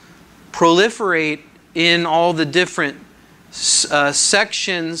to proliferate in all the different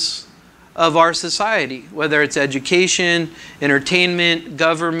sections of our society, whether it's education, entertainment,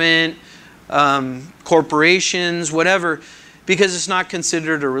 government, corporations, whatever, because it's not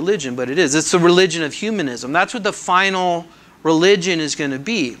considered a religion, but it is. It's the religion of humanism. That's what the final religion is going to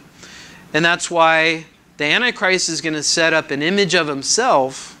be. And that's why the Antichrist is going to set up an image of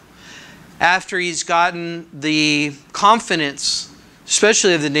himself after he's gotten the confidence,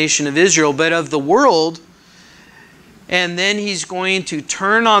 especially of the nation of Israel, but of the world. And then he's going to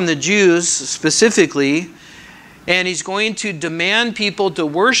turn on the Jews specifically, and he's going to demand people to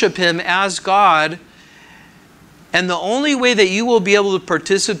worship him as God. And the only way that you will be able to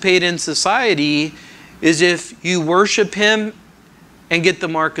participate in society is if you worship him and get the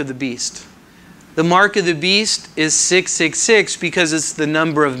mark of the beast. The mark of the beast is 666 because it's the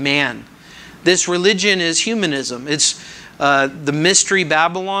number of man. This religion is humanism. It's the Mystery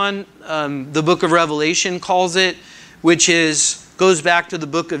Babylon, the book of Revelation calls it, which goes back to the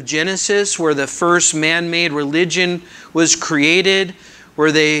book of Genesis, where the first man-made religion was created,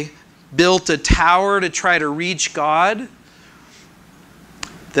 where they built a tower to try to reach God.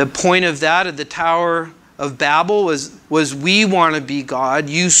 The point of that, of the Tower of Babel, was we want to be God,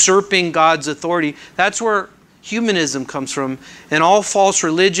 usurping God's authority. That's where humanism comes from. And all false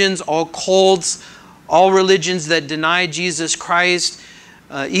religions, all cults, all religions that deny Jesus Christ,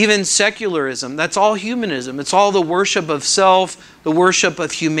 even secularism. That's all humanism. It's all the worship of self, the worship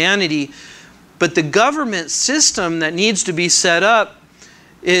of humanity. But the government system that needs to be set up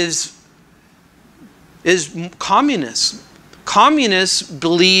is communists. Communists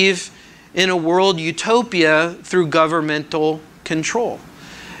believe in a world utopia through governmental control.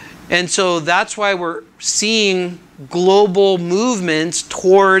 And so that's why we're seeing global movements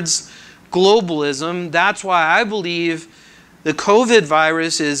towards globalism. That's why I believe the COVID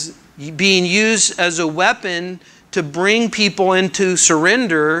virus is being used as a weapon to bring people into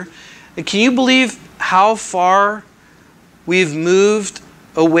surrender. And can you believe how far we've moved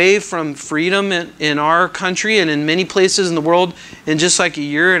away from freedom in our country and in many places in the world in just like a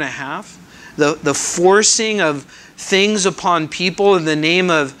year and a half? The forcing of things upon people in the name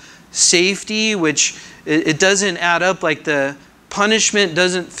of safety, which it doesn't add up. Like the punishment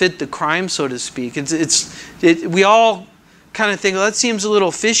doesn't fit the crime, so to speak. We all kind of think, well, that seems a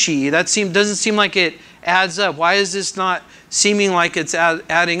little fishy. That doesn't seem like it adds up. Why is this not seeming like it's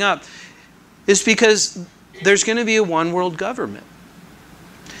adding up? It's because there's going to be a one world government.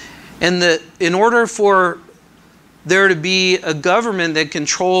 And in order for there to be a government that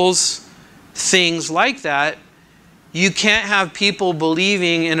controls things like that, you can't have people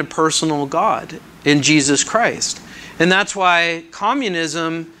believing in a personal God, in Jesus Christ. And that's why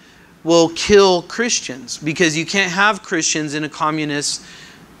communism will kill Christians, because you can't have Christians in a communist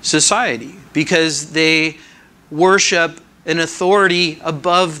society because they worship an authority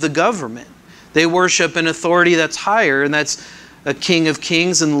above the government. They worship an authority that's higher, and that's a King of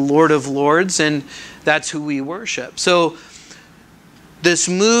Kings and the Lord of Lords, and that's who we worship. So this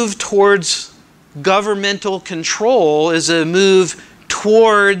move towards governmental control is a move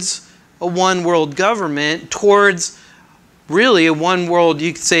towards a one world government, towards really a one world,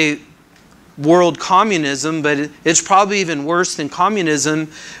 you could say world communism, but it's probably even worse than communism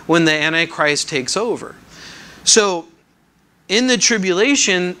when the Antichrist takes over. So in the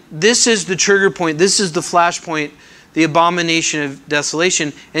tribulation, this is the trigger point, this is the flashpoint, the abomination of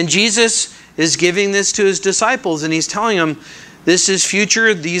desolation. And Jesus is giving this to his disciples, and he's telling them, this is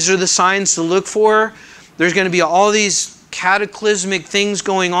future. These are the signs to look for. There's going to be all these cataclysmic things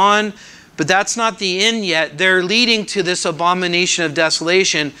going on, but that's not the end yet. They're leading to this abomination of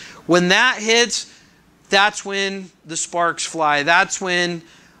desolation. When that hits, that's when the sparks fly. That's when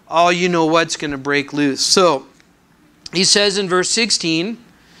all you know what's going to break loose. So he says in verse 16,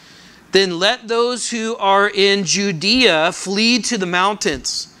 then let those who are in Judea flee to the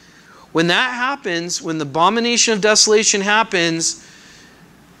mountains. When that happens, when the abomination of desolation happens,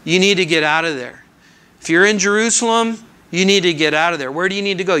 you need to get out of there. If you're in Jerusalem, you need to get out of there. Where do you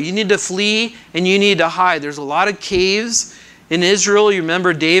need to go? You need to flee and you need to hide. There's a lot of caves in Israel. You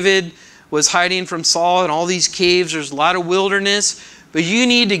remember David was hiding from Saul in all these caves. There's a lot of wilderness, but you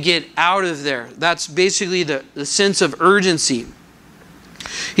need to get out of there. That's basically the sense of urgency.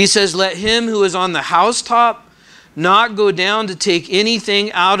 He says, let him who is on the housetop not go down to take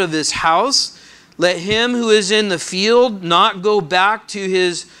anything out of his house. Let him who is in the field not go back to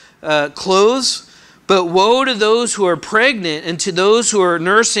his clothes. But woe to those who are pregnant and to those who are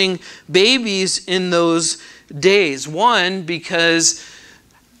nursing babies in those days. One, because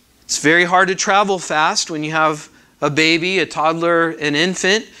it's very hard to travel fast when you have a baby, a toddler, an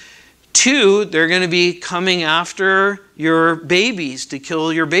infant. Two, they're going to be coming after your babies to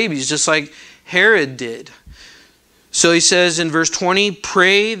kill your babies, just like Herod did. So he says in verse 20,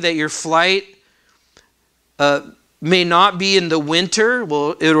 pray that your flight may not be in the winter.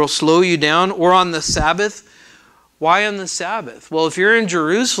 Well, it will slow you down, or on the Sabbath. Why on the Sabbath? Well, if you're in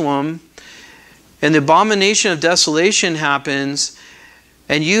Jerusalem and the abomination of desolation happens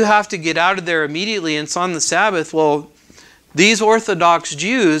and you have to get out of there immediately and it's on the Sabbath, well, these Orthodox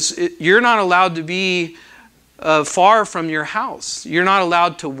Jews, you're not allowed to be far from your house. You're not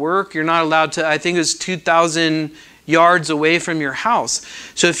allowed to work. You're not allowed to, I think it was 2,000 yards away from your house.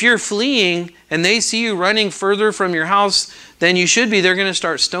 So if you're fleeing and they see you running further from your house than you should be, they're going to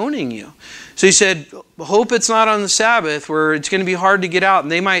start stoning you. So he said, hope it's not on the Sabbath where it's going to be hard to get out,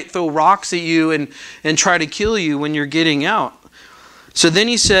 and they might throw rocks at you and try to kill you when you're getting out. So then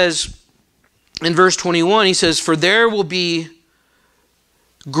he says, in verse 21, he says, for there will be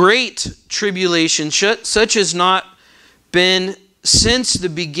great tribulation, such as not been since the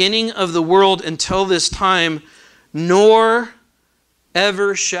beginning of the world until this time, nor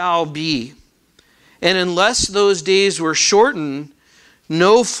ever shall be. And unless those days were shortened,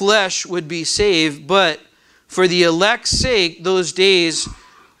 no flesh would be saved, but for the elect's sake, those days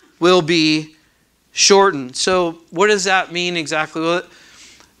will be shortened. So what does that mean exactly? Well,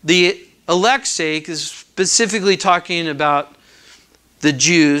 the elect's sake is specifically talking about the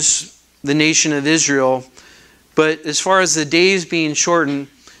Jews, the nation of Israel. But as far as the days being shortened,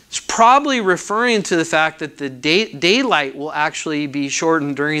 it's probably referring to the fact that the daylight will actually be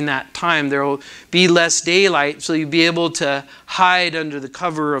shortened during that time. There will be less daylight, so you'll be able to hide under the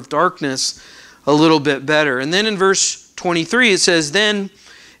cover of darkness a little bit better. And then in verse 23 it says, "Then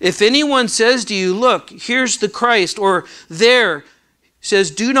if anyone says to you, 'Look, here's the Christ,' or 'There,'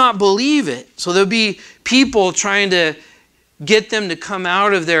 says, 'do not believe it.'" So there'll be people trying to get them to come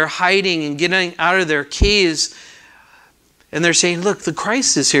out of their hiding and getting out of their caves. And they're saying, "Look, the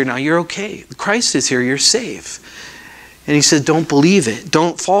Christ is here now. You're okay. The Christ is here. You're safe." And he said, "Don't believe it.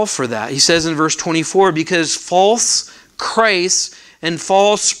 Don't fall for that." He says in verse 24, "Because false Christs and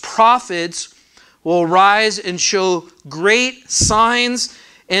false prophets will rise and show great signs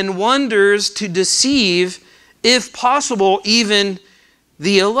and wonders to deceive, if possible, even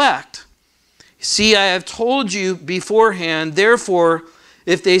the elect. See, I have told you beforehand. Therefore,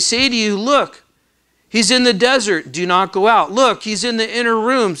 if they say to you, 'Look, he's in the desert,' do not go out. 'Look, he's in the inner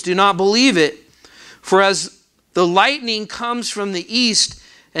rooms,' do not believe it. For as the lightning comes from the east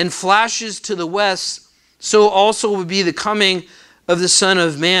and flashes to the west, so also will be the coming of the Son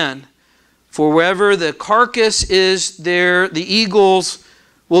of Man. For wherever the carcass is, there the eagles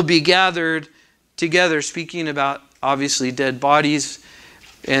will be gathered together." Speaking about, obviously, dead bodies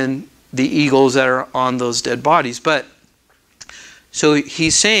and the eagles that are on those dead bodies. But so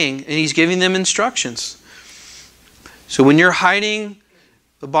he's saying, and he's giving them instructions. So when you're hiding,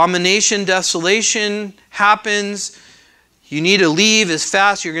 abomination, desolation happens. You need to leave as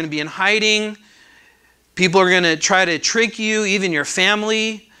fast. You're going to be in hiding. People are going to try to trick you, even your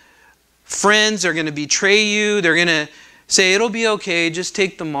family. Friends are going to betray you. They're going to say, "It'll be okay. Just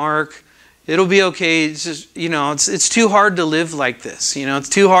take the mark. It'll be okay. It's just, it's too hard to live like this. It's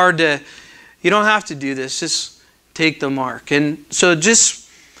too hard to, you don't have to do this. Just take the mark." And so it's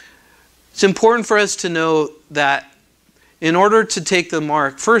important for us to know that in order to take the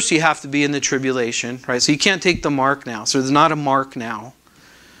mark, first you have to be in the tribulation, right? So you can't take the mark now. So there's not a mark now.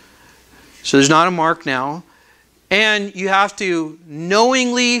 And you have to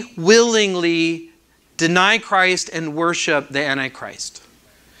knowingly, willingly deny Christ and worship the Antichrist.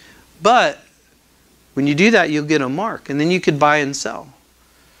 But when you do that, you'll get a mark, and then you could buy and sell.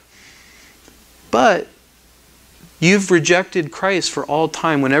 But you've rejected Christ for all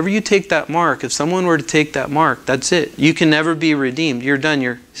time. Whenever you take that mark, if someone were to take that mark, that's it. You can never be redeemed. You're done.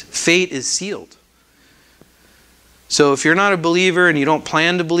 Your fate is sealed. So if you're not a believer and you don't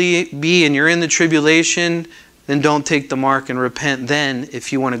plan to be and you're in the tribulation, then don't take the mark and repent then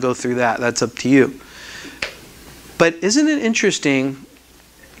if you want to go through that. That's up to you. But isn't it interesting?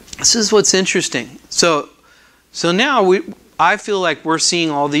 This is what's interesting. So now I feel like we're seeing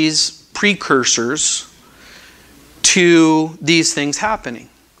all these precursors to these things happening.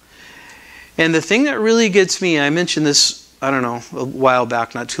 And the thing that really gets me, I mentioned this, I don't know, a while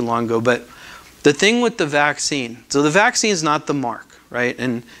back, not too long ago, but the thing with the vaccine. So the vaccine is not the mark, right?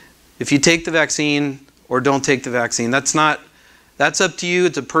 And if you take the vaccine or don't take the vaccine, that's up to you.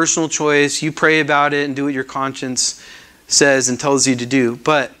 It's a personal choice. You pray about it and do what your conscience says and tells you to do.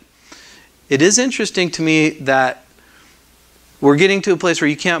 But it is interesting to me that we're getting to a place where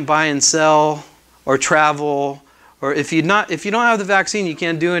you can't buy and sell or travel, or if you don't have the vaccine, you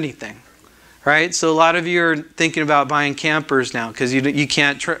can't do anything, right? So a lot of you are thinking about buying campers now because you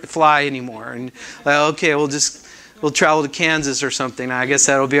can't fly anymore, and like, okay, we'll travel to Kansas or something. I guess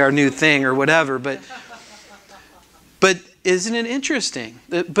that'll be our new thing or whatever. But isn't it interesting?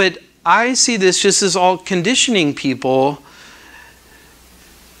 But I see this just as all conditioning people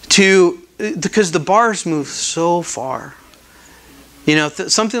because the bars move so far.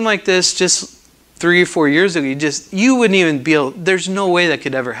 Something like this just 3 or 4 years ago, you wouldn't even be able, there's no way that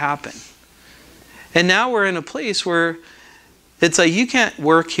could ever happen. And now we're in a place where it's like you can't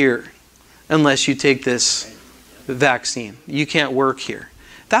work here unless you take this vaccine. You can't work here.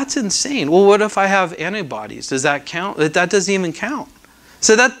 That's insane. Well, what if I have antibodies? Does that count? That doesn't even count.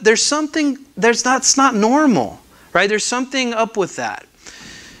 So that's not normal, right? There's something up with that.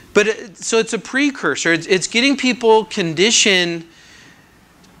 But so it's a precursor. It's getting people conditioned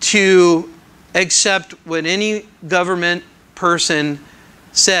to accept what any government person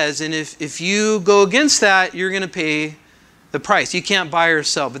says. And if you go against that, you're going to pay the price. You can't buy or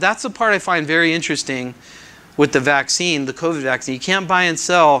sell. But that's the part I find very interesting with the vaccine, the COVID vaccine. You can't buy and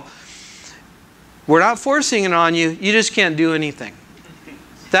sell. We're not forcing it on you. You just can't do anything.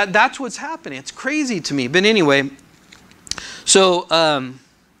 That's what's happening. It's crazy to me. But anyway, so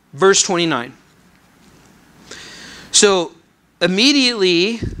verse 29. So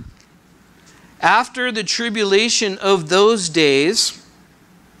immediately after the tribulation of those days,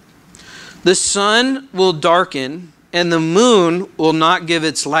 The sun will darken, and the moon will not give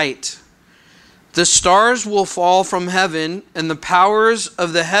its light. The stars will fall from heaven, and the powers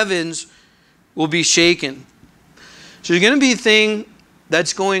of the heavens will be shaken. So there's going to be a thing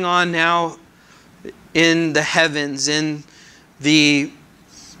that's going on now in the heavens, in the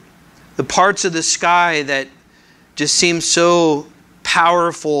parts of the sky that just seem so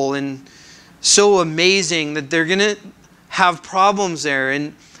powerful and so amazing that they're going to have problems there.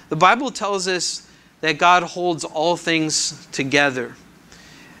 And the Bible tells us that God holds all things together.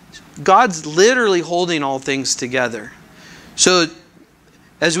 God's literally holding all things together. So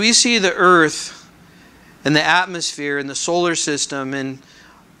as we see the earth and the atmosphere and the solar system and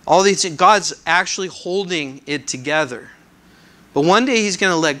all these things, God's actually holding it together. But one day He's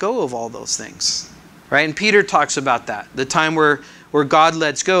going to let go of all those things. Right? And Peter talks about that. The time where God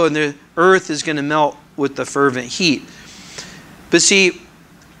lets go and the earth is going to melt with the fervent heat. But see,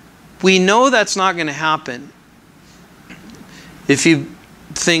 we know that's not going to happen. If you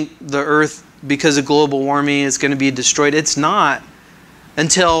think the earth, because of global warming, is going to be destroyed, it's not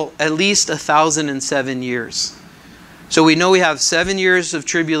until at least 1,007 years. So we know we have 7 years of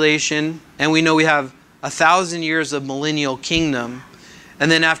tribulation, and we know we have 1,000 years of millennial kingdom. And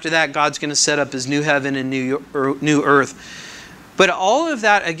then after that, God's going to set up His new heaven and new earth. But all of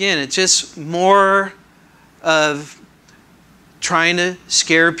that, again, it's just more of trying to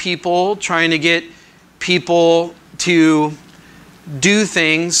scare people, trying to get people to do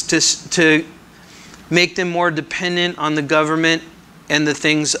things to make them more dependent on the government and the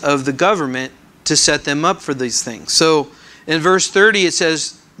things of the government to set them up for these things. So in verse 30 it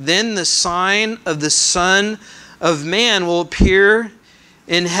says, "Then the sign of the Son of Man will appear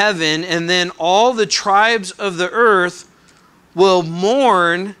in heaven, and then all the tribes of the earth will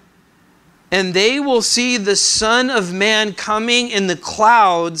mourn, and they will see the Son of Man coming in the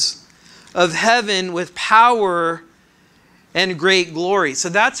clouds of heaven with power and great glory." So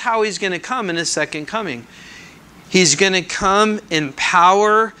that's how He's going to come in His second coming. He's going to come in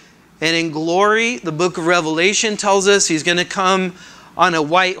power and in glory. The book of Revelation tells us He's going to come on a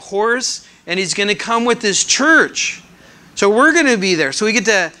white horse, and He's going to come with His church. So we're going to be there. So we get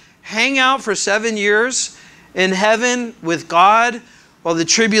to hang out for 7 years in heaven with God while the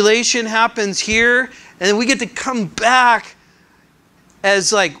tribulation happens here. And then we get to come back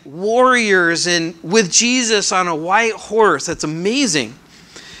as like warriors and with Jesus on a white horse. That's amazing.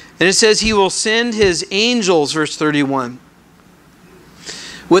 And it says He will send His angels, verse 31,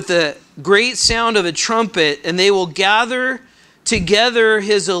 with the great sound of a trumpet, and they will gather together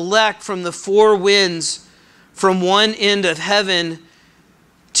His elect from the four winds, from one end of heaven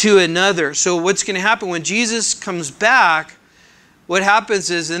to another. So what's going to happen when Jesus comes back? What happens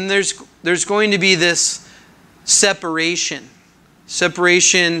is, then there's going to be this separation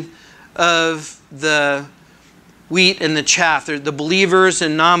of the wheat and the chaff, the believers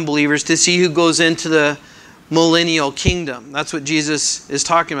and non-believers, to see who goes into the millennial kingdom. That's what Jesus is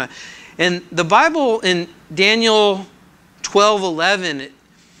talking about. And the Bible in Daniel 12:11,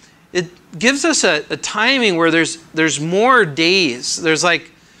 it gives us a timing where there's more days. There's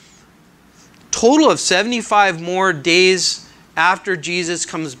like total of 75 more days after Jesus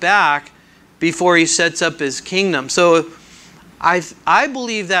comes back before He sets up His kingdom. So I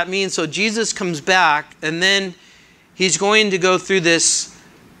believe that means, so Jesus comes back, and then He's going to go through this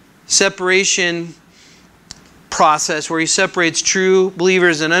separation process where He separates true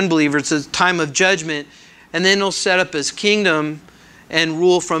believers and unbelievers. It's a time of judgment, and then He'll set up His kingdom and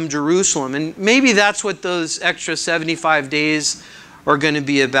rule from Jerusalem. And maybe that's what those extra 75 days are going to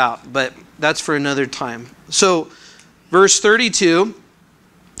be about, but that's for another time. So verse 32,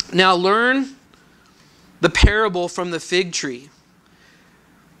 "Now learn the parable from the fig tree.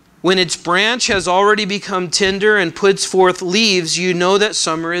 When its branch has already become tender and puts forth leaves, you know that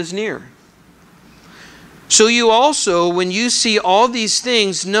summer is near. So you also, when you see all these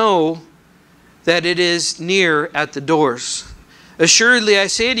things, know that it is near at the doors. Assuredly, I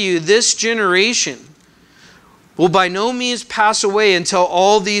say to you, this generation will by no means pass away until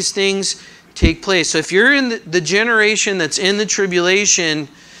all these things take place." So if you're in the generation that's in the tribulation,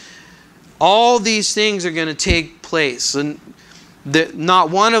 all these things are going to take place. And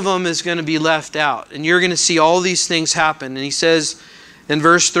not one of them is going to be left out. And you're going to see all these things happen. And He says in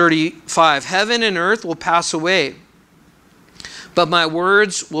verse 35, "Heaven and earth will pass away, but my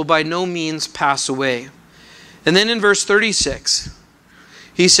words will by no means pass away." And then in verse 36,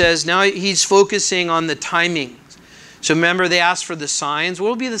 He says, now He's focusing on the timing. So remember, they asked for the signs. What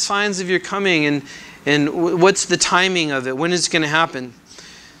will be the signs of your coming? And what's the timing of it? When is it going to happen?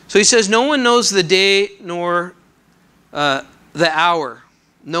 So He says, no one knows the day nor the hour.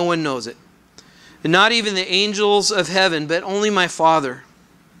 No one knows it. and not even the angels of heaven, but only my Father.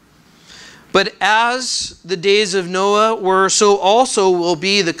 But as the days of Noah were, so also will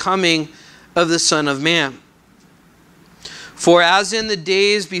be the coming of the Son of Man. For as in the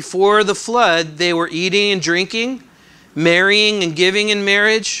days before the flood, they were eating and drinking, marrying and giving in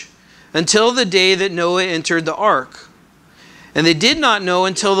marriage, until the day that Noah entered the ark. And they did not know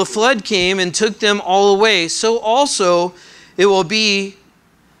until the flood came and took them all away. So also it will be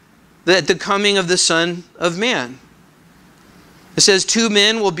at the coming of the Son of Man. It says 2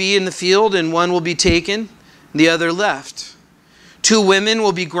 men will be in the field, and one will be taken, the other left. 2 women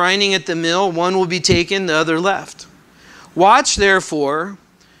will be grinding at the mill, one will be taken, the other left. Watch therefore,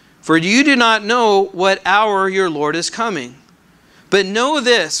 for you do not know what hour your Lord is coming. But know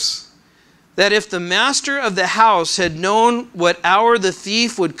this, that if the master of the house had known what hour the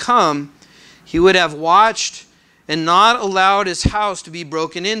thief would come, he would have watched and not allowed his house to be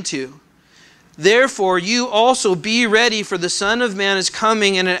broken into. Therefore, you also be ready, for the Son of Man is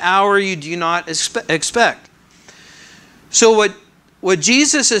coming in an hour you do not expect. So what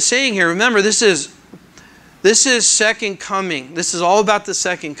Jesus is saying here, remember, this is second coming. This is all about the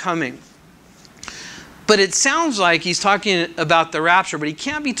second coming. But it sounds like he's talking about the rapture, but he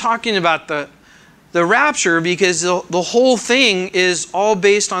can't be talking about the rapture, because the whole thing is all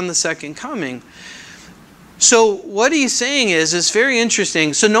based on the second coming. So what he's saying is, it's very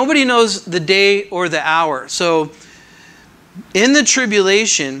interesting. So nobody knows the day or the hour. So in the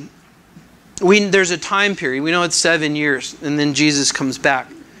tribulation, there's a time period. We know it's 7 years, and then Jesus comes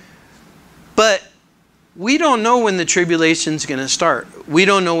back. But we don't know when the tribulation's going to start. We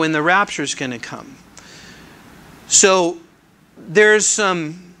don't know when the rapture's going to come. So there's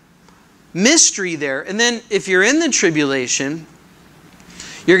some mystery there. And then if you're in the tribulation,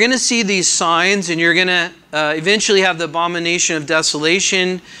 you're going to see these signs, and you're going to eventually have the abomination of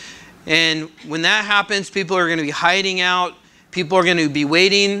desolation. And when that happens, people are going to be hiding out. People are going to be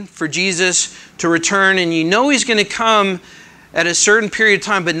waiting for Jesus to return. And you know he's going to come at a certain period of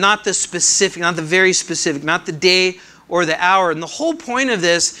time, but not the specific, not the very specific, not the day or the hour. And the whole point of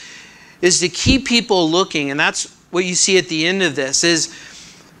this is to keep people looking. And that's what you see at the end of this, is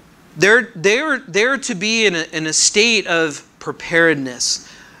they're to be in a state of preparedness,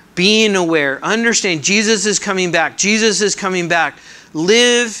 being aware, understand Jesus is coming back. Jesus is coming back.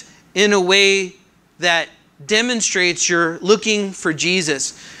 Live in a way that demonstrates you're looking for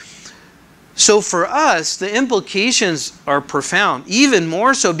Jesus. So for us, the implications are profound, even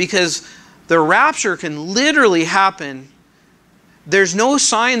more so because the rapture can literally happen. There's no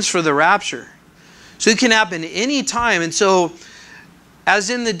signs for the rapture. So it can happen any time. And so, as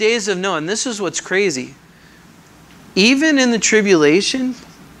in the days of Noah, and this is what's crazy, even in the tribulation,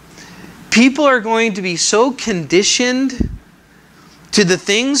 people are going to be so conditioned to the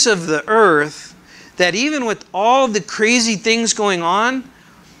things of the earth that even with all the crazy things going on,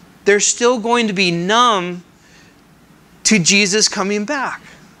 they're still going to be numb to Jesus coming back.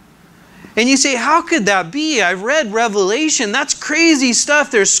 And you say, how could that be? I've read Revelation. That's crazy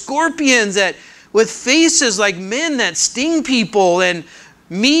stuff. There's scorpions with faces like men that sting people, and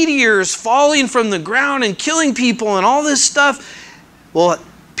meteors falling from the ground and killing people, and all this stuff. Well,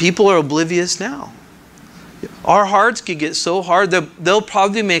 people are oblivious now. Our hearts could get so hard that they'll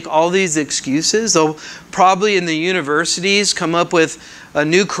probably make all these excuses. They'll probably in the universities come up with a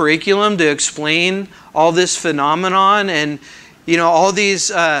new curriculum to explain all this phenomenon. And all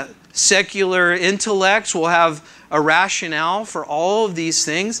these secular intellects will have a rationale for all of these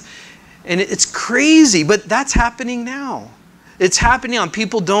things. And it's crazy, but that's happening now. It's happening now.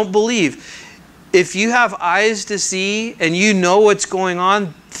 People don't believe. If you have eyes to see and you know what's going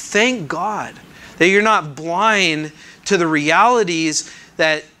on, thank God that you're not blind to the realities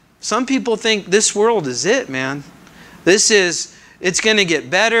that some people think this world is it, man. It's going to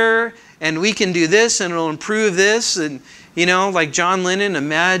get better, and we can do this, and it'll improve this. And, like John Lennon,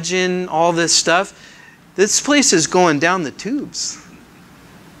 imagine all this stuff. This place is going down the tubes.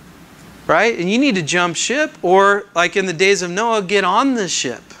 Right? And you need to jump ship, or like in the days of Noah, get on the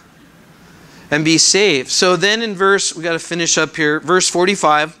ship and be saved. So then we got to finish up here, verse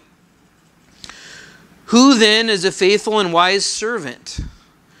 45. Who then is a faithful and wise servant,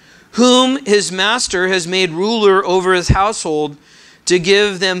 whom his master has made ruler over his household to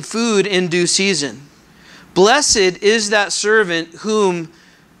give them food in due season? Blessed is that servant whom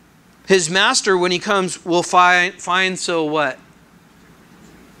his master, when he comes, will find so what?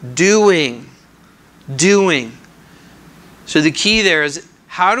 Doing. So the key there is,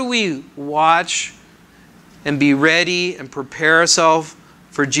 how do we watch and be ready and prepare ourselves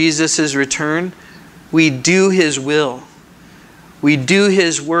for Jesus' return? We do his will. We do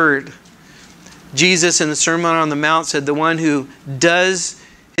his word. Jesus in the Sermon on the Mount said the one who does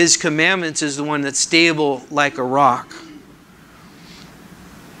his commandments is the one that's stable like a rock.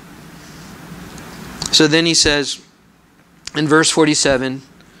 So then he says in verse 47,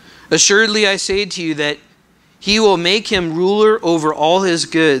 assuredly I say to you that he will make him ruler over all his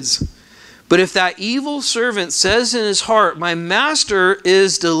goods. But if that evil servant says in his heart, my master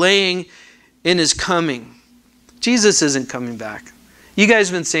is delaying in his coming. Jesus isn't coming back. You guys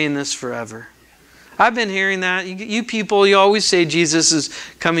have been saying this forever. I've been hearing that. You people, you always say Jesus is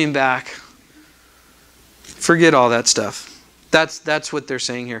coming back. Forget all that stuff. That's what they're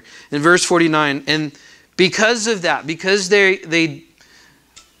saying here. In verse 49, and because of that, because they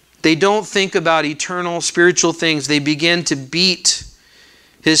don't think about eternal spiritual things, they begin to beat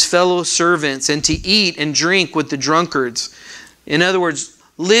his fellow servants and to eat and drink with the drunkards. In other words,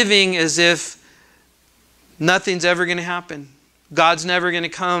 living as if nothing's ever going to happen. God's never going to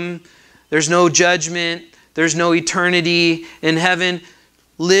come. There's no judgment. There's no eternity in heaven.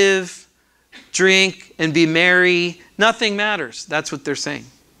 Live, drink, and be merry. Nothing matters. That's what they're saying.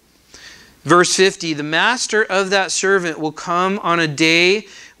 Verse 50, the master of that servant will come on a day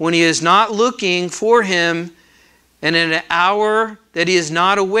when he is not looking for him, and in an hour that he is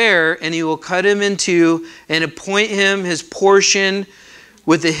not aware, and he will cut him in two and appoint him his portion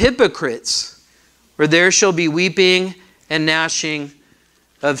with the hypocrites, where there shall be weeping and gnashing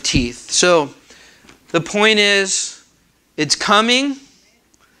of teeth. So the point is, it's coming.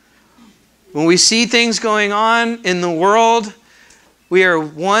 When we see things going on in the world, we are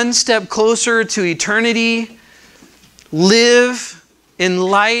one step closer to eternity. Live in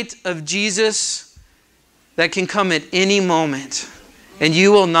light of Jesus that can come at any moment, and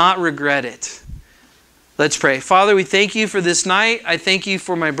you will not regret it. Let's pray. Father, we thank you for this night. I thank you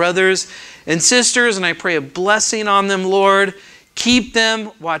for my brothers and sisters, and I pray a blessing on them, Lord. Keep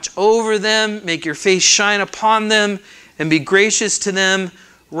them, watch over them, make your face shine upon them, and be gracious to them.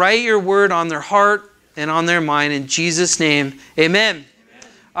 Write your word on their heart and on their mind. In Jesus' name, amen.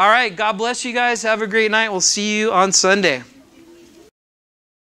 All right, God bless you guys. Have a great night. We'll see you on Sunday.